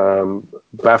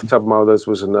 Bathtub Mothers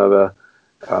was another.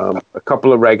 A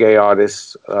couple of reggae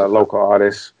artists, local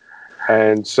artists.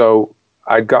 And so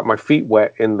I got my feet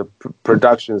wet in the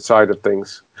production side of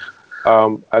things.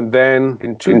 And then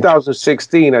in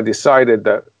 2016, I decided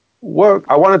that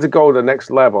I wanted to go to the next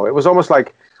level. It was almost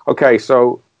like, okay,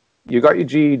 so you got your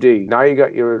GED, now you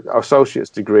got your associate's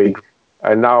degree,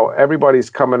 and now everybody's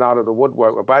coming out of the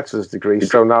woodwork with a bachelor's degree.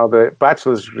 So now the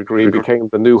bachelor's degree became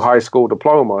the new high school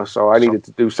diploma. So I needed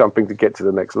to do something to get to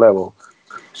the next level.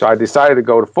 So I decided to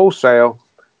go to Full Sail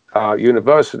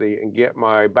University and get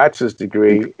my bachelor's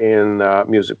degree in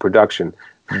music production.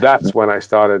 That's when I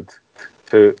started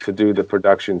to do the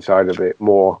production side of it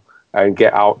more and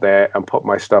get out there and put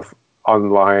my stuff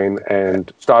online,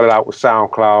 and started out with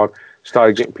SoundCloud,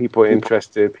 started getting people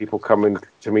interested, people coming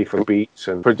to me for beats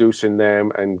and producing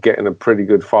them and getting a pretty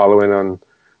good following on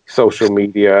social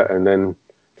media. And then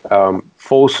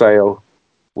Full Sail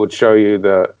would show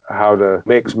you how to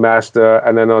mix, master,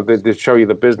 and then they'd show you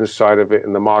the business side of it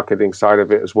and the marketing side of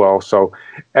it as well. So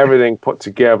everything put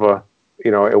together,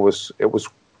 it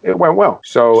went well.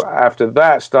 So after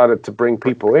that, started to bring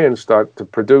people in, start to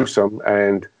produce them,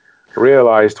 and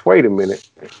realized, wait a minute,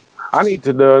 I need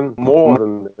to learn more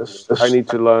than this. I need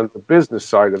to learn the business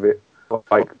side of it,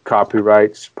 like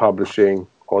copyrights, publishing,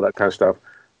 all that kind of stuff.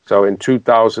 So in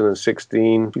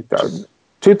 2013,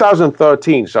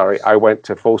 I went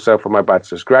to Full Sail for my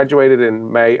bachelor's. Graduated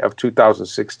in May of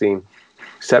 2016.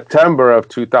 September of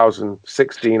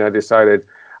 2016, I decided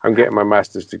I'm getting my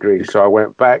master's degree. So I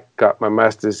went back, got my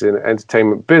master's in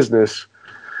entertainment business,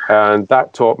 and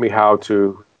that taught me how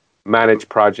to manage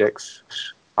projects,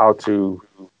 how to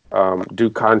do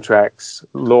contracts,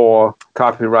 law,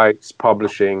 copyrights,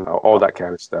 publishing, all that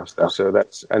kind of stuff.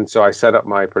 So I set up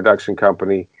my production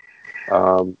company,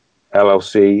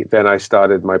 LLC. Then I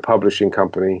started my publishing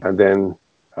company, and then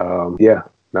now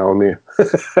I'm here.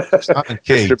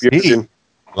 Distribution.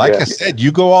 Like I said,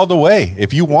 you go all the way.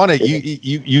 If you want it,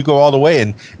 you go all the way.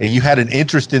 And you had an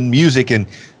interest in music, and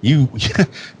you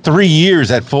 3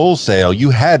 years at Full Sail, you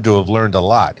had to have learned a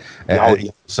lot.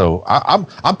 So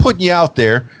I'm putting you out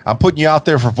there. I'm putting you out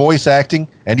there for voice acting.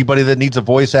 Anybody that needs a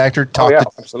voice actor, talk to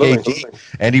KG.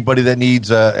 Anybody that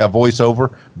needs a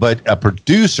voiceover, but a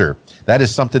producer. That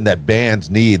is something that bands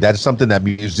need. That is something that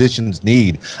musicians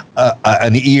need.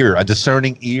 An ear, a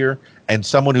discerning ear, and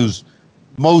someone who's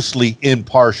mostly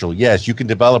impartial. Yes, you can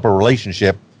develop a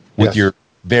relationship with your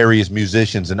various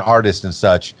musicians and artists and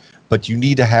such, but you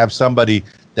need to have somebody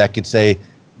that can say,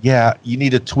 yeah, you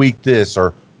need to tweak this,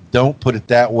 or don't put it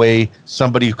that way.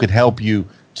 Somebody who could help you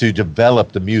to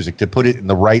develop the music, to put it in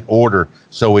the right order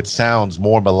so it sounds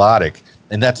more melodic.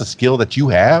 And that's a skill that you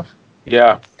have.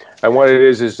 Yeah. And what it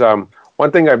is one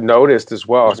thing I've noticed as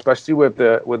well, especially with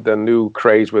the new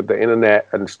craze with the internet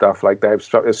and stuff like that,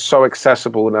 it's so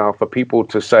accessible now for people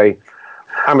to say,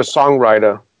 I'm a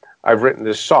songwriter, I've written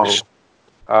this song.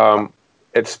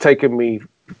 It's taken me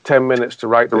 10 minutes to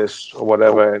write this or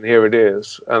whatever, and here it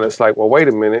is. And it's like, well, wait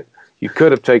a minute, you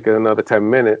could have taken another 10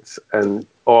 minutes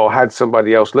or had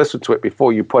somebody else listen to it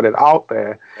before you put it out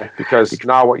there, because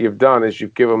now what you've done is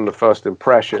you've given them the first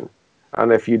impression.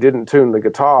 And if you didn't tune the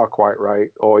guitar quite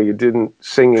right, or you didn't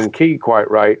sing in key quite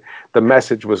right, the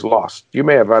message was lost. You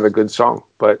may have had a good song,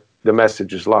 but the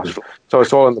message is lost. So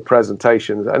it's all in the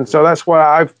presentations. And so that's what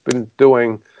I've been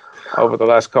doing over the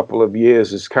last couple of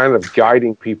years, is kind of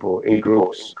guiding people in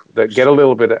groups that get a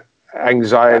little bit of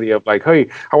anxiety of like, hey,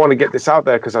 I want to get this out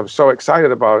there because I'm so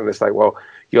excited about it. And it's like, well,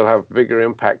 you'll have bigger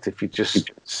impact if you just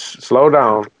slow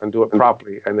down and do it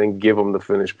properly, and then give them the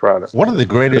finished product. One of the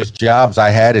greatest jobs I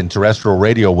had in terrestrial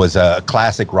radio was a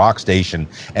classic rock station.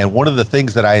 And one of the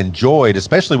things that I enjoyed,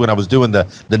 especially when I was doing the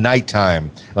nighttime,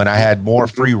 when I had more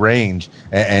free range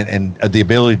and the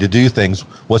ability to do things,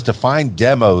 was to find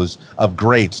demos of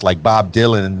greats like Bob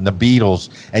Dylan and the Beatles.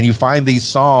 And you find these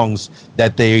songs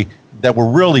that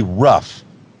were really rough.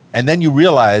 And then you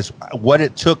realize what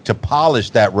it took to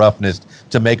polish that roughness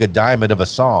to make a diamond of a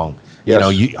song.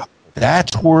 Yes.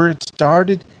 That's where it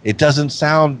started. It doesn't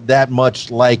sound that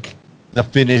much like the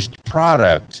finished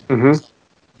product. Mm-hmm.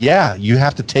 Yeah, you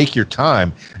have to take your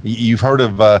time. You've heard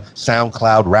of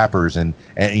SoundCloud rappers, and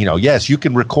yes, you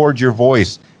can record your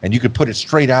voice and you can put it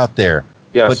straight out there.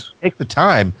 Yes. But take the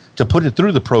time to put it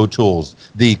through the Pro Tools,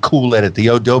 the Cool Edit, the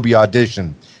Adobe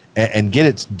Audition, and get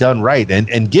it done right,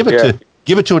 and give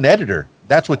it to an editor.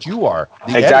 That's what you are.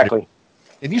 Exactly. Editor.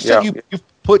 And you said you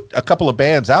put a couple of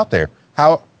bands out there.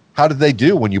 How did they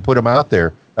do when you put them out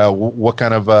there? What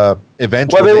kind of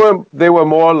events? Well, they were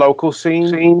more local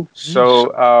scene.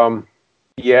 So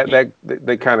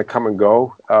they kind of come and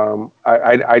go.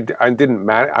 I didn't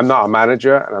manage. I'm not a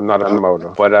manager and I'm not a promoter,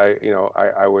 but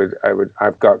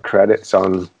I've got credits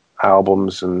on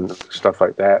albums and stuff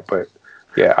like that. But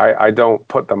yeah, I don't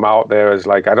put them out there as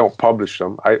like, I don't publish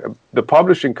them. The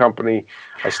publishing company,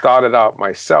 I started out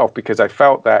myself because I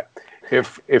felt that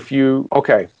if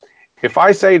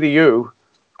I say to you,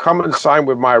 come and sign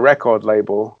with my record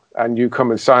label, and you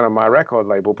come and sign on my record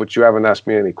label, but you haven't asked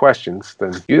me any questions,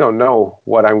 then you don't know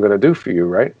what I'm going to do for you,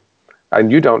 right?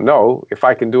 And you don't know if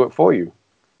I can do it for you.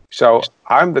 So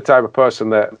I'm the type of person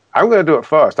that I'm going to do it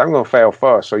first. I'm going to fail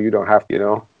first, so you don't have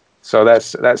to, So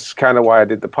that's kind of why I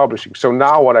did the publishing. So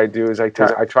now what I do is I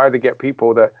try to get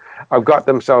people that have got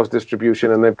themselves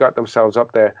distribution and they've got themselves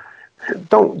up there.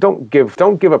 Don't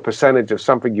give a percentage of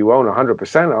something you own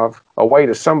 100% of away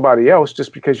to somebody else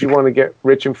just because you want to get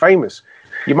rich and famous.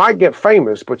 You might get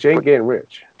famous, but you ain't getting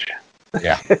rich. Yeah.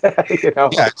 Yeah,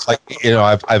 it's like,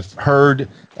 I've heard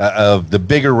of the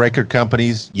bigger record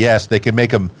companies. Yes, they can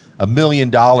make them $1 million,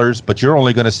 but you're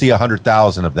only going to see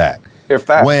 100,000 of that. If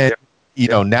that. When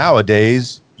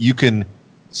nowadays you can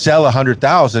sell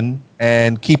 100,000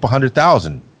 and keep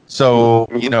 100,000. So,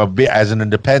 as an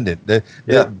independent,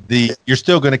 you're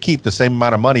still going to keep the same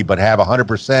amount of money, but have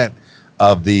 100%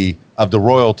 of the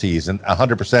royalties, and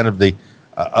 100% of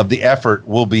the effort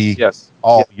will be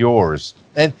all yours.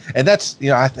 And that's,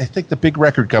 I think the big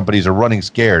record companies are running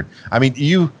scared. I mean,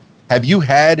 have you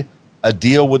had a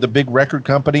deal with a big record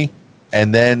company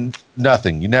and then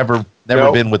nothing? You never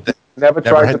been with them. Never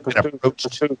tried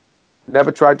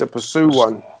to pursue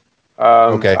one.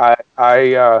 Okay.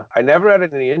 I never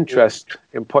had any interest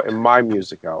in putting my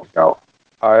music out.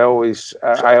 I always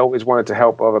wanted to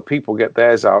help other people get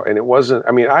theirs out, and it wasn't.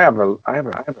 I mean, I have a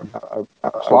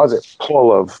closet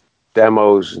full of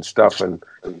demos and stuff, and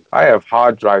I have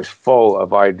hard drives full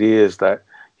of ideas that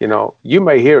you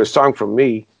may hear a song from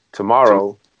me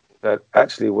tomorrow that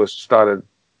actually was started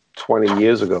 20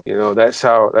 years ago. That's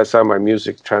how my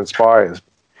music transpires.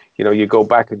 You go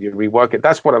back and you rework it.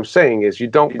 That's what I'm saying is you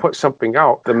don't put something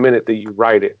out the minute that you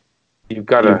write it. You've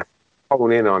got to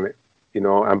hone in on it,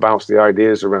 and bounce the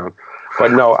ideas around.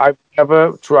 But no, I've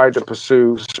never tried to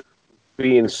pursue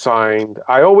being signed.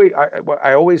 I always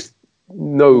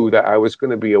know that I was going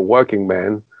to be a working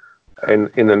man and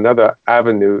in another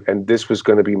avenue, and this was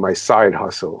going to be my side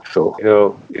hustle. So,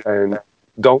 and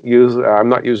I'm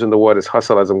not using the word as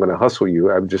hustle as I'm going to hustle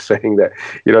you. I'm just saying that,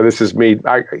 this is me.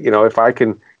 If I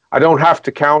can, I don't have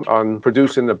to count on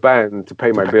producing the band to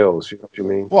pay my bills. You know what I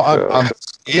mean? Well,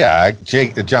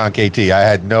 John KT, I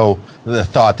had the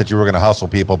thought that you were going to hustle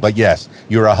people, but yes,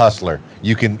 you're a hustler.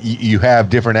 You have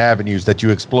different avenues that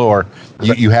you explore.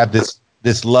 You have this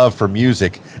love for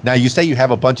music. Now, you say you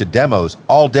have a bunch of demos,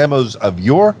 all demos of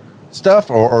your stuff,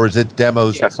 or is it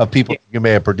demos of people you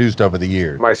may have produced over the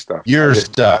years? My stuff. Your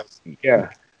stuff.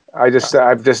 I've just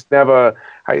never.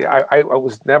 I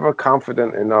was never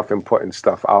confident enough in putting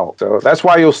stuff out. So that's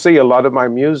why you'll see a lot of my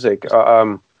music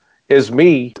is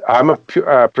me. I'm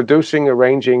producing,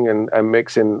 arranging, and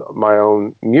mixing my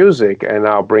own music, and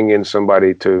I'll bring in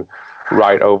somebody to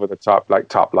write over the top, like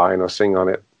top line or sing on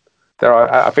it.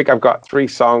 I think I've got 3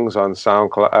 songs on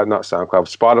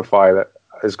Spotify that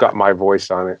has got my voice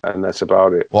on it, and that's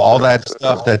about it. Well, all that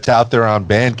stuff that's out there on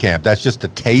Bandcamp, that's just a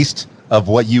taste of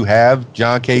what you have,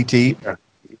 John KT. Yeah,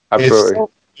 absolutely. It's so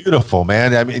beautiful,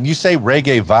 man. I mean, you say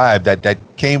reggae vibe that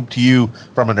came to you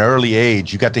from an early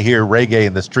age. You got to hear reggae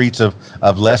in the streets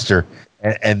of Leicester,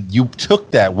 and you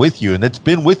took that with you, and it's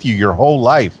been with you your whole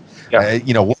life. Yeah.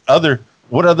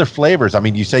 What other flavors? I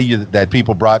mean, you say that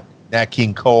people brought Nat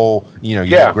King Cole. Your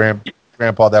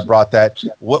grandpa that brought that.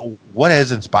 What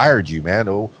has inspired you, man?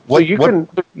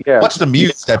 What's the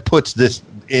music that puts this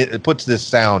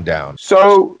sound down?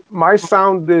 So my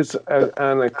sound is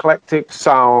an eclectic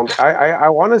sound. I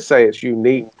want to say it's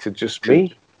unique to just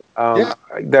me.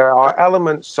 There are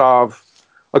elements of.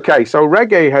 Okay, so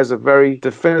reggae has a very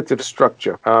definitive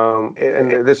structure, and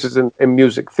this is in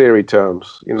music theory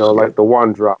terms. Like the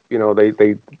one drop.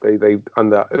 They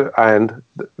under and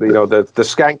the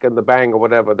skank and the bang or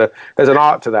whatever. There's an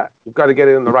art to that. You've got to get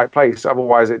it in the right place,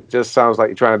 otherwise it just sounds like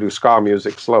you're trying to do ska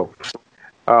music slow.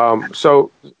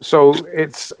 So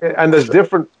it's, and there's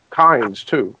different kinds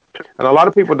too, and a lot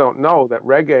of people don't know that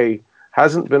reggae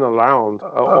hasn't been around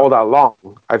all that long.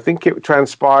 I think it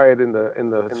transpired in the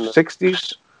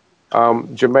 60s.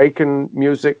 Jamaican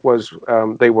music was,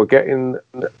 they were getting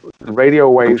the radio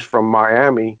waves from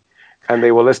Miami, and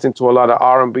they were listening to a lot of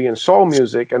R&B and soul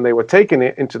music, and they were taking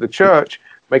it into the church,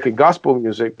 making gospel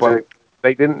music, but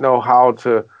they didn't know how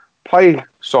to play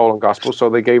soul and gospel, so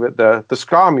they gave it the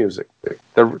ska music,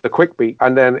 the quick beat.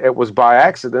 And then it was by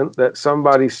accident that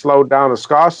somebody slowed down a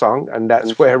ska song, and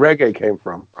that's where reggae came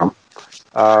from.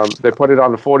 They put it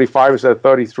on the 45 instead of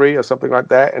 33 or something like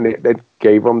that, and it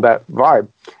gave them that vibe.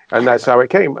 And that's how it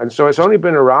came. And so it's only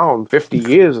been around 50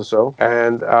 years or so.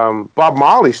 And Bob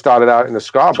Marley started out in a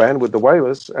ska band with the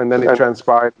Wailers, and then it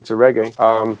transpired to reggae.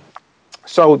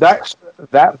 So that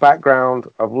background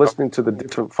of listening to the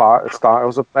different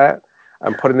styles of that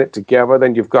and putting it together,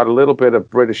 then you've got a little bit of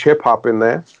British hip-hop in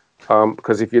there.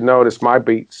 Because if you notice, my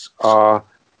beats are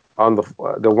on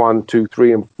the 1, 2,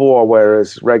 3, and 4,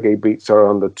 whereas reggae beats are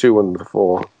on the 2 and the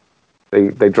 4.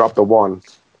 They drop the 1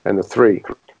 and the 3.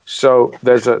 So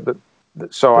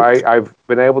I've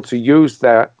been able to use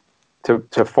that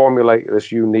to formulate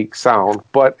this unique sound.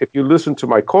 But if you listen to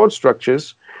my chord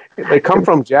structures, they come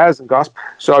from jazz and gospel.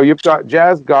 So you've got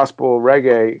jazz, gospel,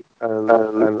 reggae,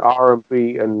 and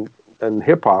R&B and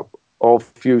hip hop all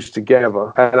fused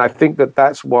together. And I think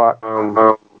that's what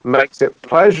makes it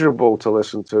pleasurable to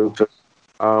listen to,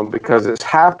 because it's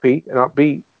happy and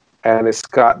upbeat, and it's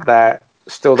got that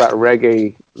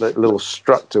reggae little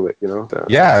strut to it, So,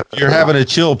 yeah, if you're having a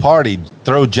chill party,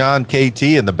 throw John KT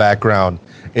in the background,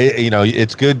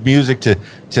 it's good music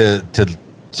to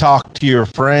talk to your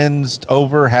friends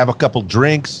over, have a couple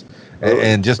drinks,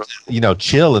 and just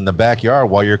chill in the backyard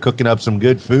while you're cooking up some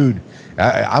good food.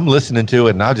 I'm listening to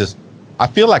it, and I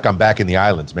feel like I'm back in the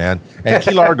islands, man. And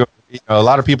Key Largo, a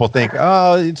lot of people think,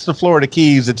 oh, it's the Florida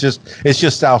Keys. It's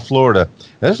just South Florida.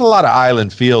 There's a lot of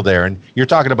island feel there. And you're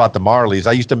talking about the Marleys.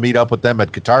 I used to meet up with them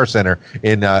at Guitar Center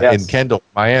in Kendall,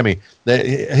 Miami.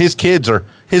 His kids are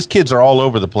all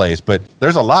over the place, but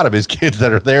there's a lot of his kids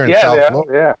that are there in South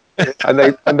Florida. Yeah, and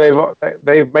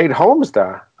they've made homes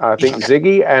there. I think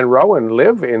Ziggy and Rowan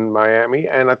live in Miami,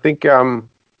 and I think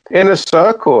Inner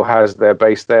Circle has their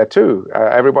base there too.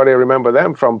 Everybody remember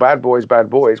them from Bad Boys, Bad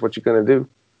Boys. What you gonna do?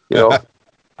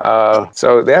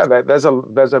 So there's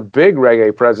a big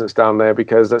reggae presence down there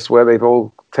because that's where they've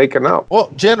all taken up.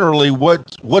 Well, generally, what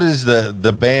is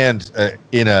the band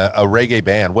in a reggae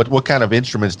band? What kind of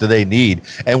instruments do they need?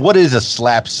 And what is a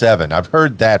slap seven? I've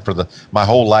heard that for my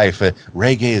whole life.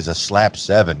 Reggae is a slap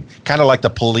seven, kind of like the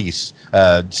Police.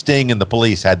 Sting and the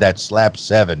Police had that slap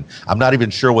seven. I'm not even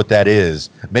sure what that is.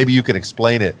 Maybe you can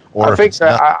explain it. Or I think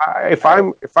if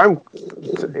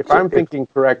I'm thinking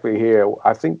correctly here,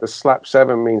 I think the slap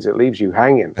seven means it leaves you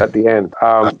hanging at the end.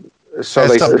 So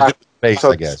they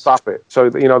stop it. So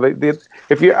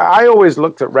I always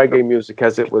looked at reggae music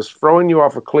as it was throwing you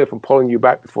off a cliff and pulling you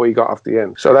back before you got off the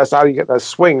end. So that's how you get that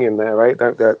swing in there, right?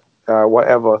 That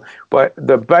whatever. But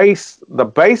the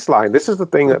bass line. This is the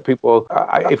thing that people.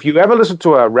 If you ever listen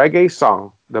to a reggae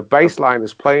song, the bass line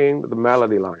is playing the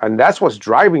melody line, and that's what's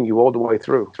driving you all the way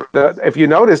through. If you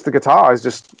notice, the guitar is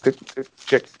just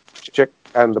chick, chick,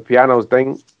 and the piano's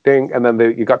ding, ding, and then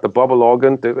you got the bubble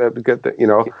organ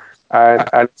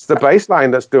and it's the bass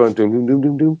line that's doing doom, doom, doom,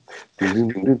 doom, doom, doom,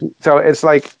 doom, doom. So it's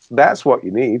like that's what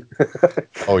you need.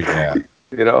 Oh yeah,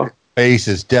 bass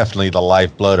is definitely the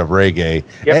lifeblood of reggae.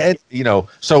 Yep. And,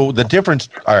 so the difference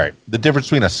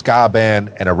between a ska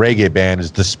band and a reggae band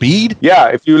is the speed. Yeah,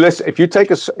 if you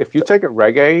take a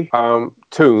reggae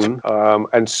tune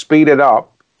and speed it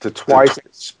up to twice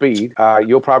its speed,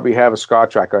 you'll probably have a ska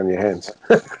track on your hands.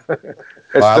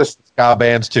 It's ska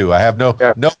bands too. I have no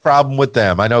problem with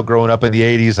them. I know growing up in the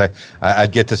 80s,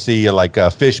 I'd get to see like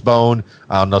Fishbone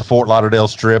on the Fort Lauderdale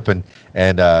Strip, and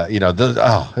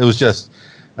it was just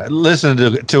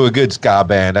listening to a good ska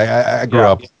band. I grew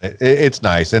up. It's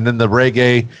nice. And then the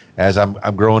reggae, as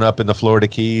I'm growing up in the Florida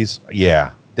Keys,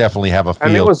 definitely have a feel.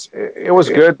 And it was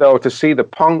good though to see the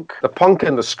punk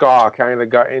and the ska kind of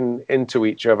got into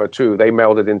each other too. They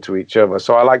melded into each other.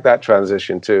 So I like that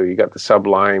transition too. You got the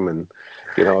Sublime and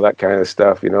that kind of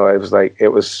stuff. It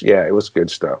was good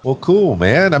stuff. Well, cool,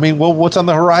 man. I mean, what's on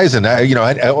the horizon?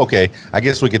 Okay, I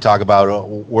guess we could talk about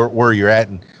where you're at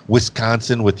in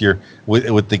Wisconsin with the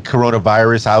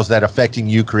coronavirus. How's that affecting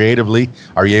you creatively?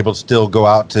 Are you able to still go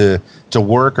out to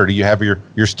work, or do you have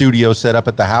your studio set up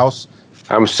at the house?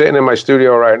 I'm sitting in my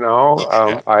studio right now.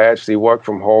 I actually work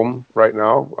from home right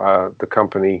now. The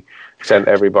company sent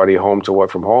everybody home to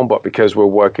work from home, but because we're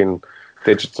working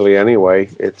digitally anyway,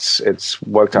 it's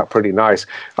worked out pretty nice.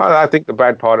 I think the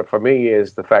bad part for me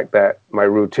is the fact that my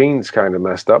routine's kind of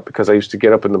messed up, because I used to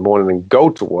get up in the morning and go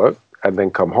to work and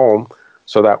then come home.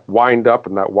 So that wind up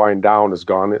and that wind down is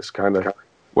gone. It's kind of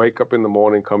wake up in the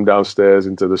morning, come downstairs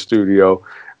into the studio,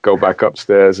 go back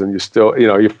upstairs, and you still,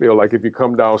 you feel like if you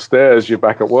come downstairs, you're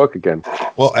back at work again.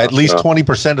 Well, at least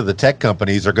 20% of the tech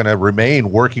companies are going to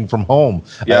remain working from home.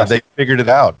 Yes. They figured it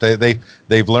out.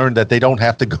 They've learned that they don't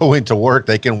have to go into work.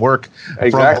 They can work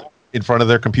from home in front of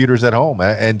their computers at home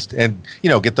and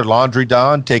get their laundry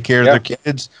done, take care of their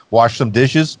kids, wash some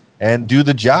dishes, and do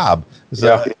the job.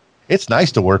 So it's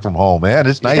nice to work from home, man.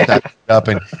 It's nice to get up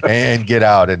and get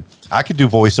out. And I could do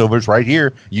voiceovers right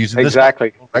here using this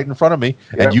right in front of me,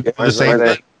 and you can do the same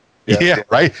thing. Yeah,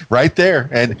 right there.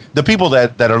 And the people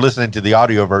that are listening to the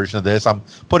audio version of this, I'm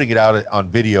putting it out on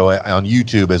video on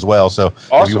YouTube as well. So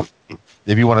awesome.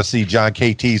 If you want to see John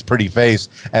KT's pretty face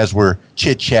as we're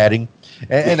chit-chatting,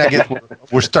 and I guess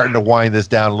we're starting to wind this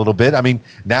down a little bit. I mean,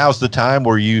 now's the time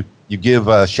where you give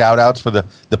shout outs for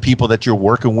the people that you're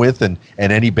working with and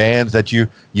any bands that you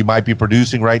might be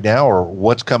producing right now, or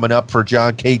what's coming up for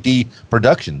John KT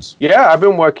Productions. Yeah, I've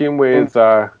been working with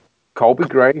Colby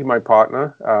Gray, my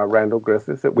partner, Randall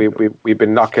Griffith. We've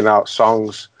been knocking out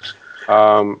songs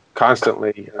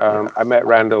constantly. I met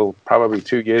Randall probably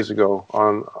 2 years ago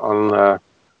on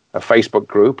a Facebook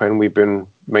group, and we've been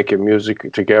making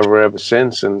music together ever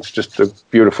since, and it's just a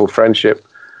beautiful friendship.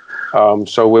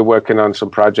 So we're working on some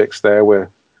projects there.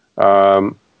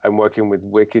 I'm working with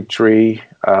Wicked Tree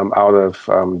out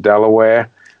of Delaware.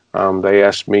 They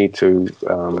asked me to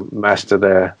master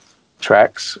their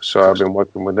tracks, so I've been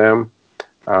working with them.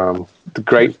 The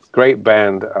great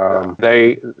band.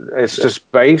 It's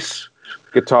just bass,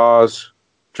 guitars,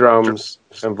 drums,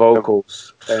 and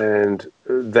vocals, and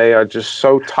they are just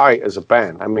so tight as a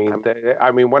band. I mean,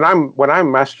 when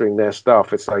I'm mastering their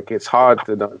stuff, it's like it's hard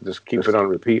to not just keep it on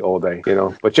repeat all day, you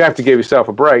know. But you have to give yourself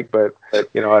a break. But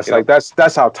you know, it's like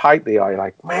that's how tight they are. You're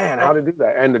like, man, how to do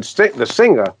that? And the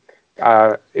singer.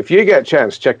 If you get a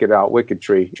chance, check it out. Wicked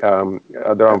Tree.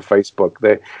 They're on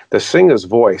Facebook. The singer's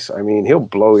voice. I mean, he'll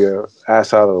blow your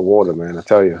ass out of the water, man. I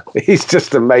tell you, he's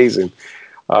just amazing.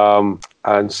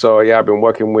 And so, yeah, I've been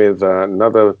working with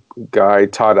another guy,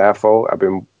 Todd Affo. I've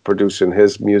been producing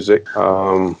his music.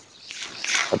 I've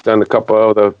done a couple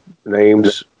other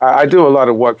names. I do a lot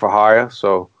of work for hire,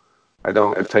 so I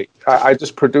don't take. I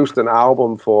just produced an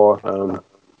album for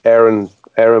Aaron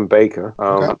Baker.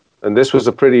 Okay. And this was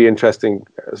a pretty interesting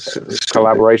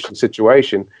collaboration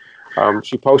situation.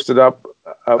 She posted up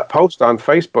a post on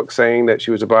Facebook saying that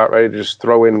she was about ready to just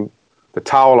throw in the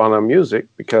towel on her music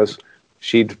because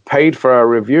she'd paid for a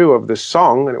review of this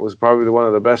song, and it was probably one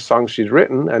of the best songs she's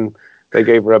written, and they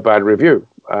gave her a bad review.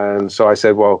 And so I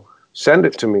said, well, send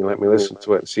it to me. Let me listen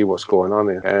to it and see what's going on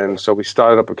there. And so we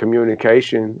started up a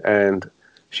communication, and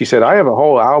she said, I have a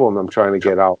whole album I'm trying to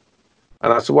get out.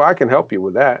 And I said, well, I can help you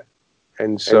with that.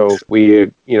 And so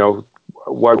we,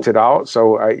 worked it out.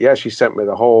 So she sent me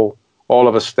all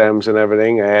of the stems and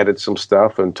everything. I added some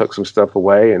stuff and took some stuff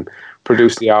away and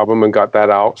produced the album and got that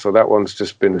out. So that one's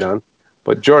just been done.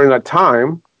 But during that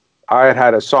time, I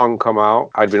had a song come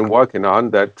out I'd been working on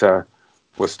that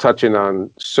was touching on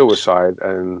suicide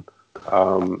and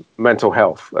mental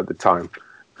health at the time.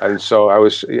 And so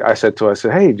I said to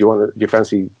her, hey, do you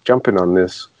fancy jumping on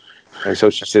this? And so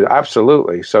she said,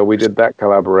 absolutely. So we did that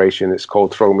collaboration. It's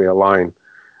called Throw Me a Line.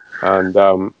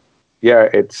 And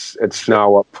it's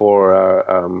now up for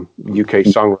UK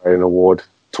Songwriting Award,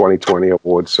 2020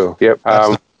 award. So, yep.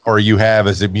 Or you have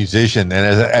as a musician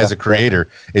and as a creator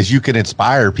is you can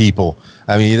inspire people.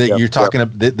 I mean, you're talking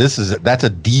that's a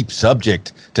deep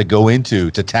subject to go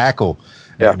into, to tackle.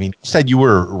 Yeah. I mean, you said you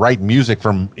were writing music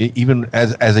from even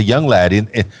as a young lad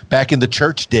back in the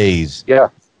church days. Yeah.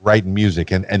 Writing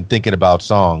music and thinking about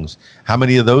songs. How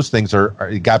many of those things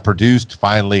got produced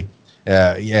finally,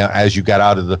 as you got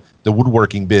out of the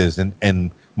woodworking biz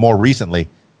and more recently,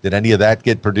 did any of that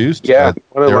get produced? Yeah,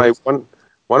 one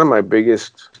of my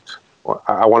biggest,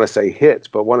 I want to say hits,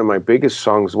 but one of my biggest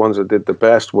songs, ones that did the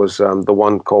best, was the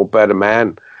one called Better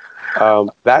Man.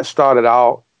 That started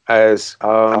out as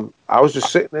I was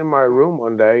just sitting in my room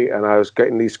one day and I was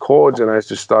getting these chords and I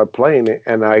just started playing it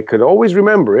and I could always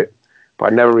remember it,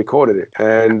 but I never recorded it.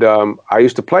 And I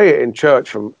used to play it in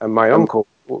church, and my uncle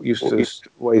used to,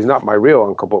 well, he's not my real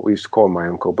uncle, but we used to call him my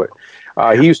uncle, but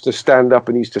he used to stand up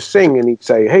and he used to sing and he'd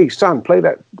say, hey, son, play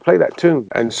that tune.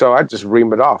 And so I'd just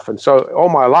ream it off. And so all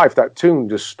my life, that tune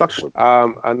just stuck with me.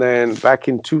 And then back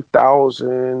in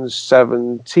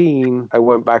 2017, I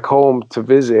went back home to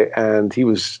visit and he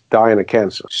was dying of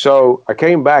cancer. So I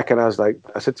came back and I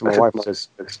said to my wife, I said,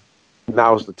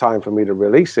 now's the time for me to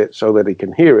release it so that he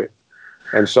can hear it.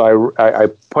 And so I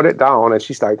put it down and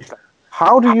she's like,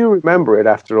 how do you remember it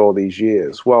after all these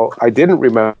years? Well, I didn't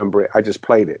remember it. I just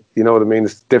played it. You know what I mean?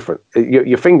 It's different.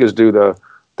 Your fingers do the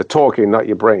talking, not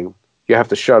your brain. You have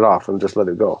to shut off and just let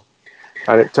it go.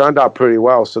 And it turned out pretty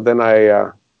well. So then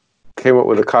I came up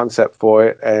with a concept for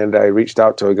it, and I reached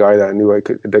out to a guy that I knew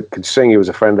that could sing. He was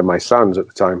a friend of my son's at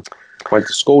the time. Went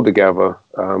to school together.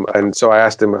 And so I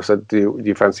asked him, I said, do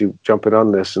you fancy jumping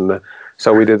on this? And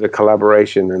so we did a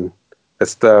collaboration, and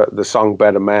it's the song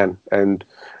Better Man. And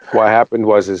what happened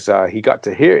was he got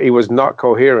to hear. He was not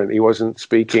coherent. He wasn't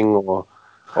speaking or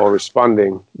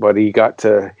responding, but he got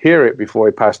to hear it before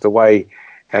he passed away,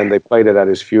 and they played it at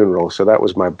his funeral. So that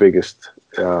was my biggest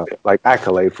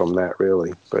accolade from that,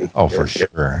 really. But, for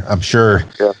sure. I'm sure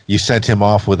you sent him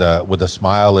off with a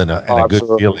smile and a good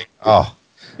feeling. Oh,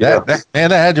 that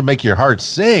had to make your heart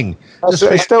sing.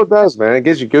 It still does, man. It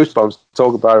gives you goosebumps to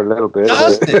talk about it a little bit.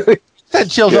 Doesn't it? That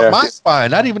chills up my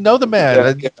spine. I didn't even know the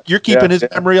man. You're keeping his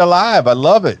memory alive. I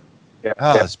love it.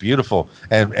 It's beautiful.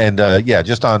 And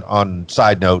just on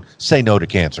side note, say no to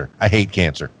cancer. I hate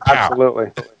cancer.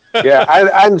 Absolutely.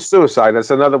 And suicide.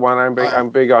 That's another one I'm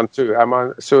big on too. I'm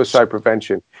on suicide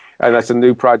prevention, and that's a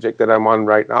new project that I'm on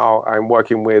right now. I'm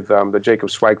working with the Jacob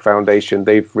Swag Foundation.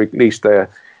 They've released they'll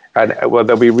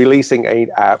be releasing an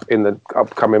app in the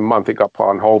upcoming month. It got put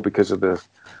on hold because of the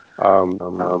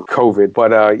COVID,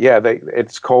 but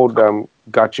it's called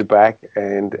Got Your Back,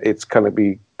 and it's going to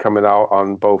be coming out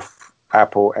on both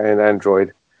Apple and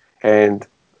Android. And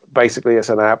basically, it's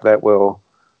an app that will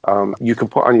you can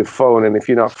put on your phone, and if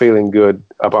you're not feeling good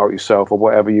about yourself or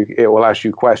whatever, it will ask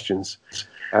you questions.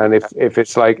 And if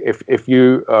it's like if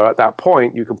you are at that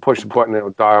point, you can push the button and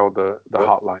it'll dial the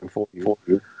hotline for you.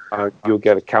 You'll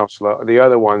get a counselor. The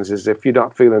other ones is if you're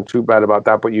not feeling too bad about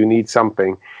that, but you need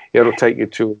something, it'll take you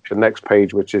to the next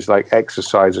page, which is like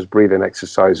exercises, breathing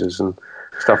exercises and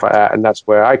stuff like that. And that's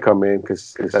where I come in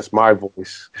because that's my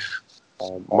voice.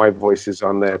 My voice is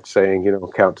on there saying,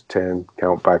 count to 10,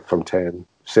 count back from 10,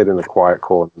 sit in a quiet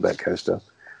corner, that kind of stuff.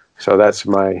 So that's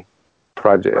my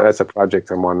project. That's a project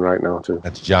I'm on right now too.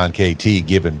 That's John KT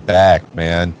giving back,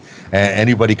 man. And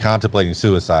anybody contemplating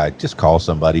suicide, just call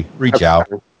somebody. Reach out.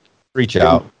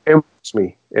 Inbox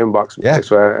me. Yeah.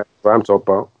 That's what I'm talking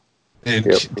about.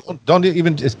 Don't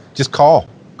even just call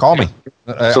me.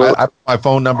 I put my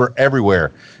phone number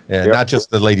everywhere, not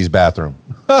just the ladies' bathroom.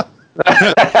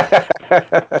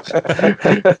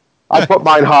 I put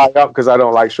mine high up because I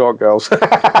don't like short girls. So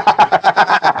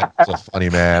funny,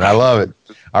 man. I love it.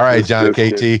 All right, John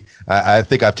KT. I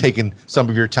think I've taken some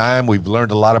of your time. We've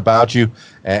learned a lot about you,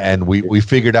 and we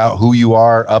figured out who you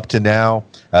are up to now.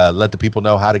 Let the people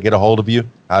know how to get a hold of you,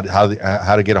 how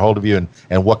to get a hold of you,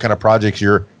 and what kind of projects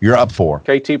you're up for.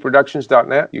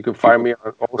 KTProductions.net. You can find me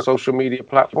on all social media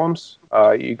platforms.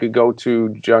 You could go to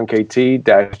John KT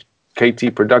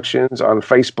Productions on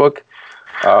Facebook.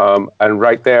 And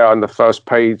right there on the first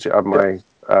page of my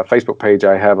Facebook page,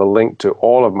 I have a link to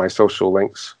all of my social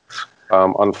links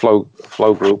on Flow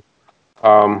Group.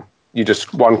 You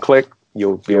just one click,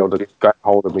 you'll be able to get a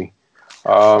hold of me.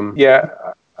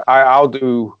 I'll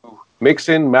do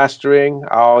mixing, mastering.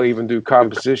 I'll even do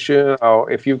composition.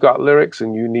 If you've got lyrics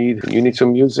and you need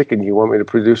some music and you want me to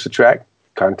produce a track,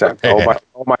 contact. All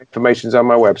my information's on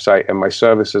my website, and my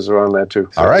services are on there too.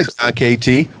 All right, John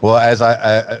KT. Well, as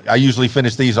I usually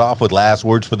finish these off with last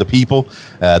words for the people.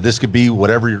 This could be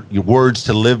whatever your words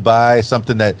to live by,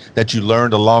 something that you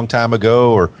learned a long time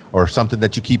ago, or something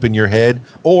that you keep in your head,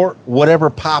 or whatever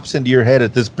pops into your head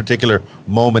at this particular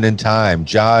moment in time.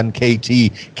 John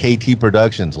KT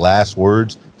Productions. Last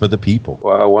words for the people.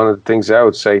 Well, one of the things I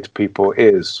would say to people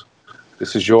is,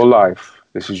 this is your life.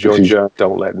 This is your journey.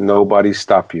 Don't let nobody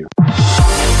stop you.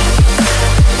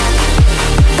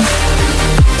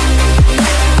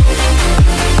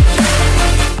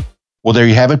 Well, there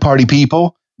you have it, party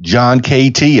people. John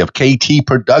KT of KT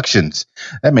Productions.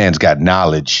 That man's got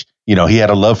knowledge. He had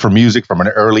a love for music from an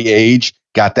early age,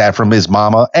 got that from his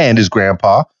mama and his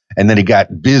grandpa. And then he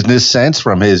got business sense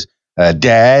from his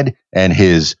dad and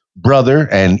his brother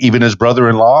and even his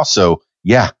brother-in-law. So,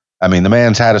 yeah, I mean, the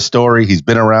man's had a story. He's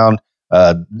been around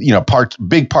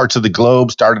big parts of the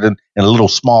globe. Started in a little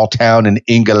small town in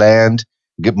England,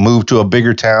 moved to a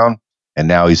bigger town, and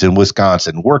now he's in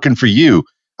Wisconsin working for you.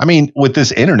 I mean, with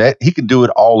this internet, he can do it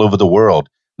all over the world.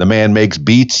 The man makes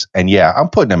beats, and yeah, I'm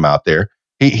putting him out there.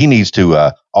 He needs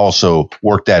to also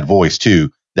work that voice too,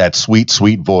 that sweet,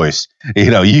 sweet voice.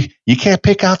 You can't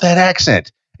pick out that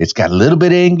accent. It's got a little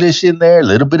bit of English in there, a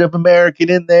little bit of American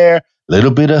in there, a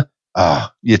little bit of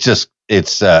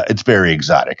it's very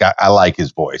exotic. I like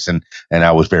his voice, and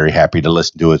I was very happy to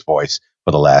listen to his voice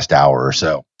for the last hour or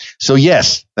so. So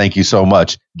yes, thank you so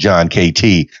much, John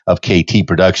KT of KT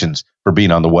Productions, for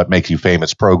being on the What Makes You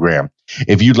Famous program.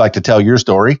 If you'd like to tell your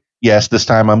story, yes, this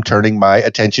time I'm turning my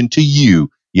attention to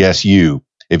you. Yes, you.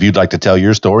 If you'd like to tell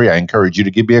your story, I encourage you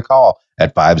to give me a call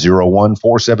at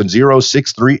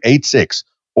 501-470-6386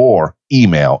 or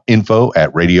email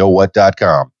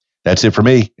info@radiowhat.com. That's it for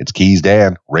me. It's Keys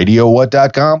Dan,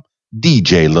 RadioWhat.com,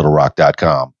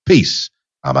 DJLittleRock.com. Peace.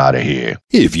 I'm out of here.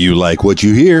 If you like what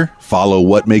you hear, follow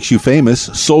What Makes You Famous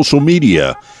social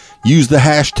media. Use the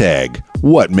hashtag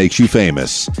What Makes You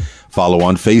Famous. Follow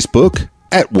on Facebook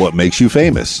at What Makes You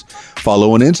Famous.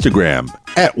 Follow on Instagram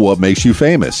at What Makes You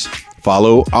Famous.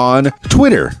 Follow on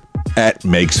Twitter at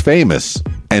Makes Famous.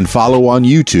 And follow on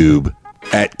YouTube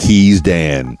at Keys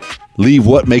Dan. Leave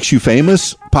What Makes You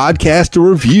Famous podcast a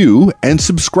review and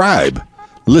subscribe.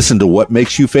 Listen to What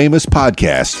Makes You Famous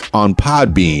podcast on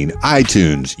Podbean,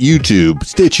 iTunes, YouTube,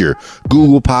 Stitcher,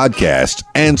 Google Podcasts,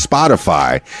 and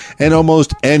Spotify, and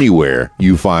almost anywhere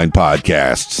you find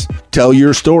podcasts. Tell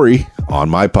your story on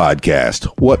my podcast,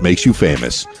 What Makes You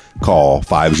Famous. Call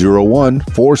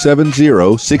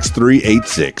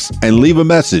 501-470-6386 and leave a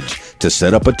message to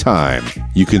set up a time.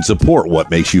 You can support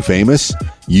What Makes You Famous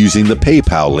using the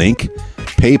PayPal link,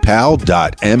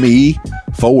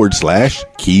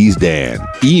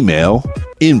 paypal.me/KeysDan. Email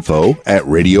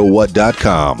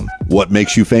info@radiowhat.com. What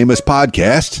Makes You Famous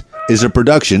podcast is a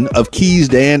production of Keys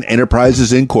Dan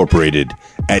Enterprises Incorporated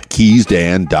at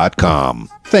keysdan.com.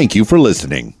 Thank you for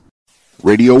listening.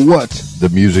 Radio What? The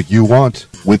music you want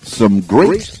with some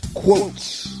great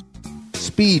quotes.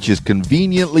 Speech is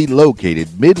conveniently located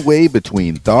midway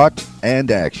between thought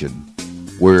and action,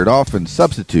 where it often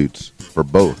substitutes for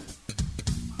both.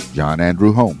 John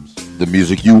Andrew Holmes. The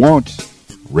music you want.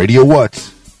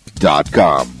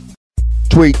 RadioWhat.com.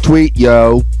 Tweet,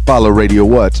 yo. Follow Radio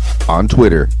What on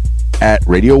Twitter at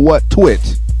Radio What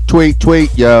Twit. Tweet,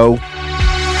 yo.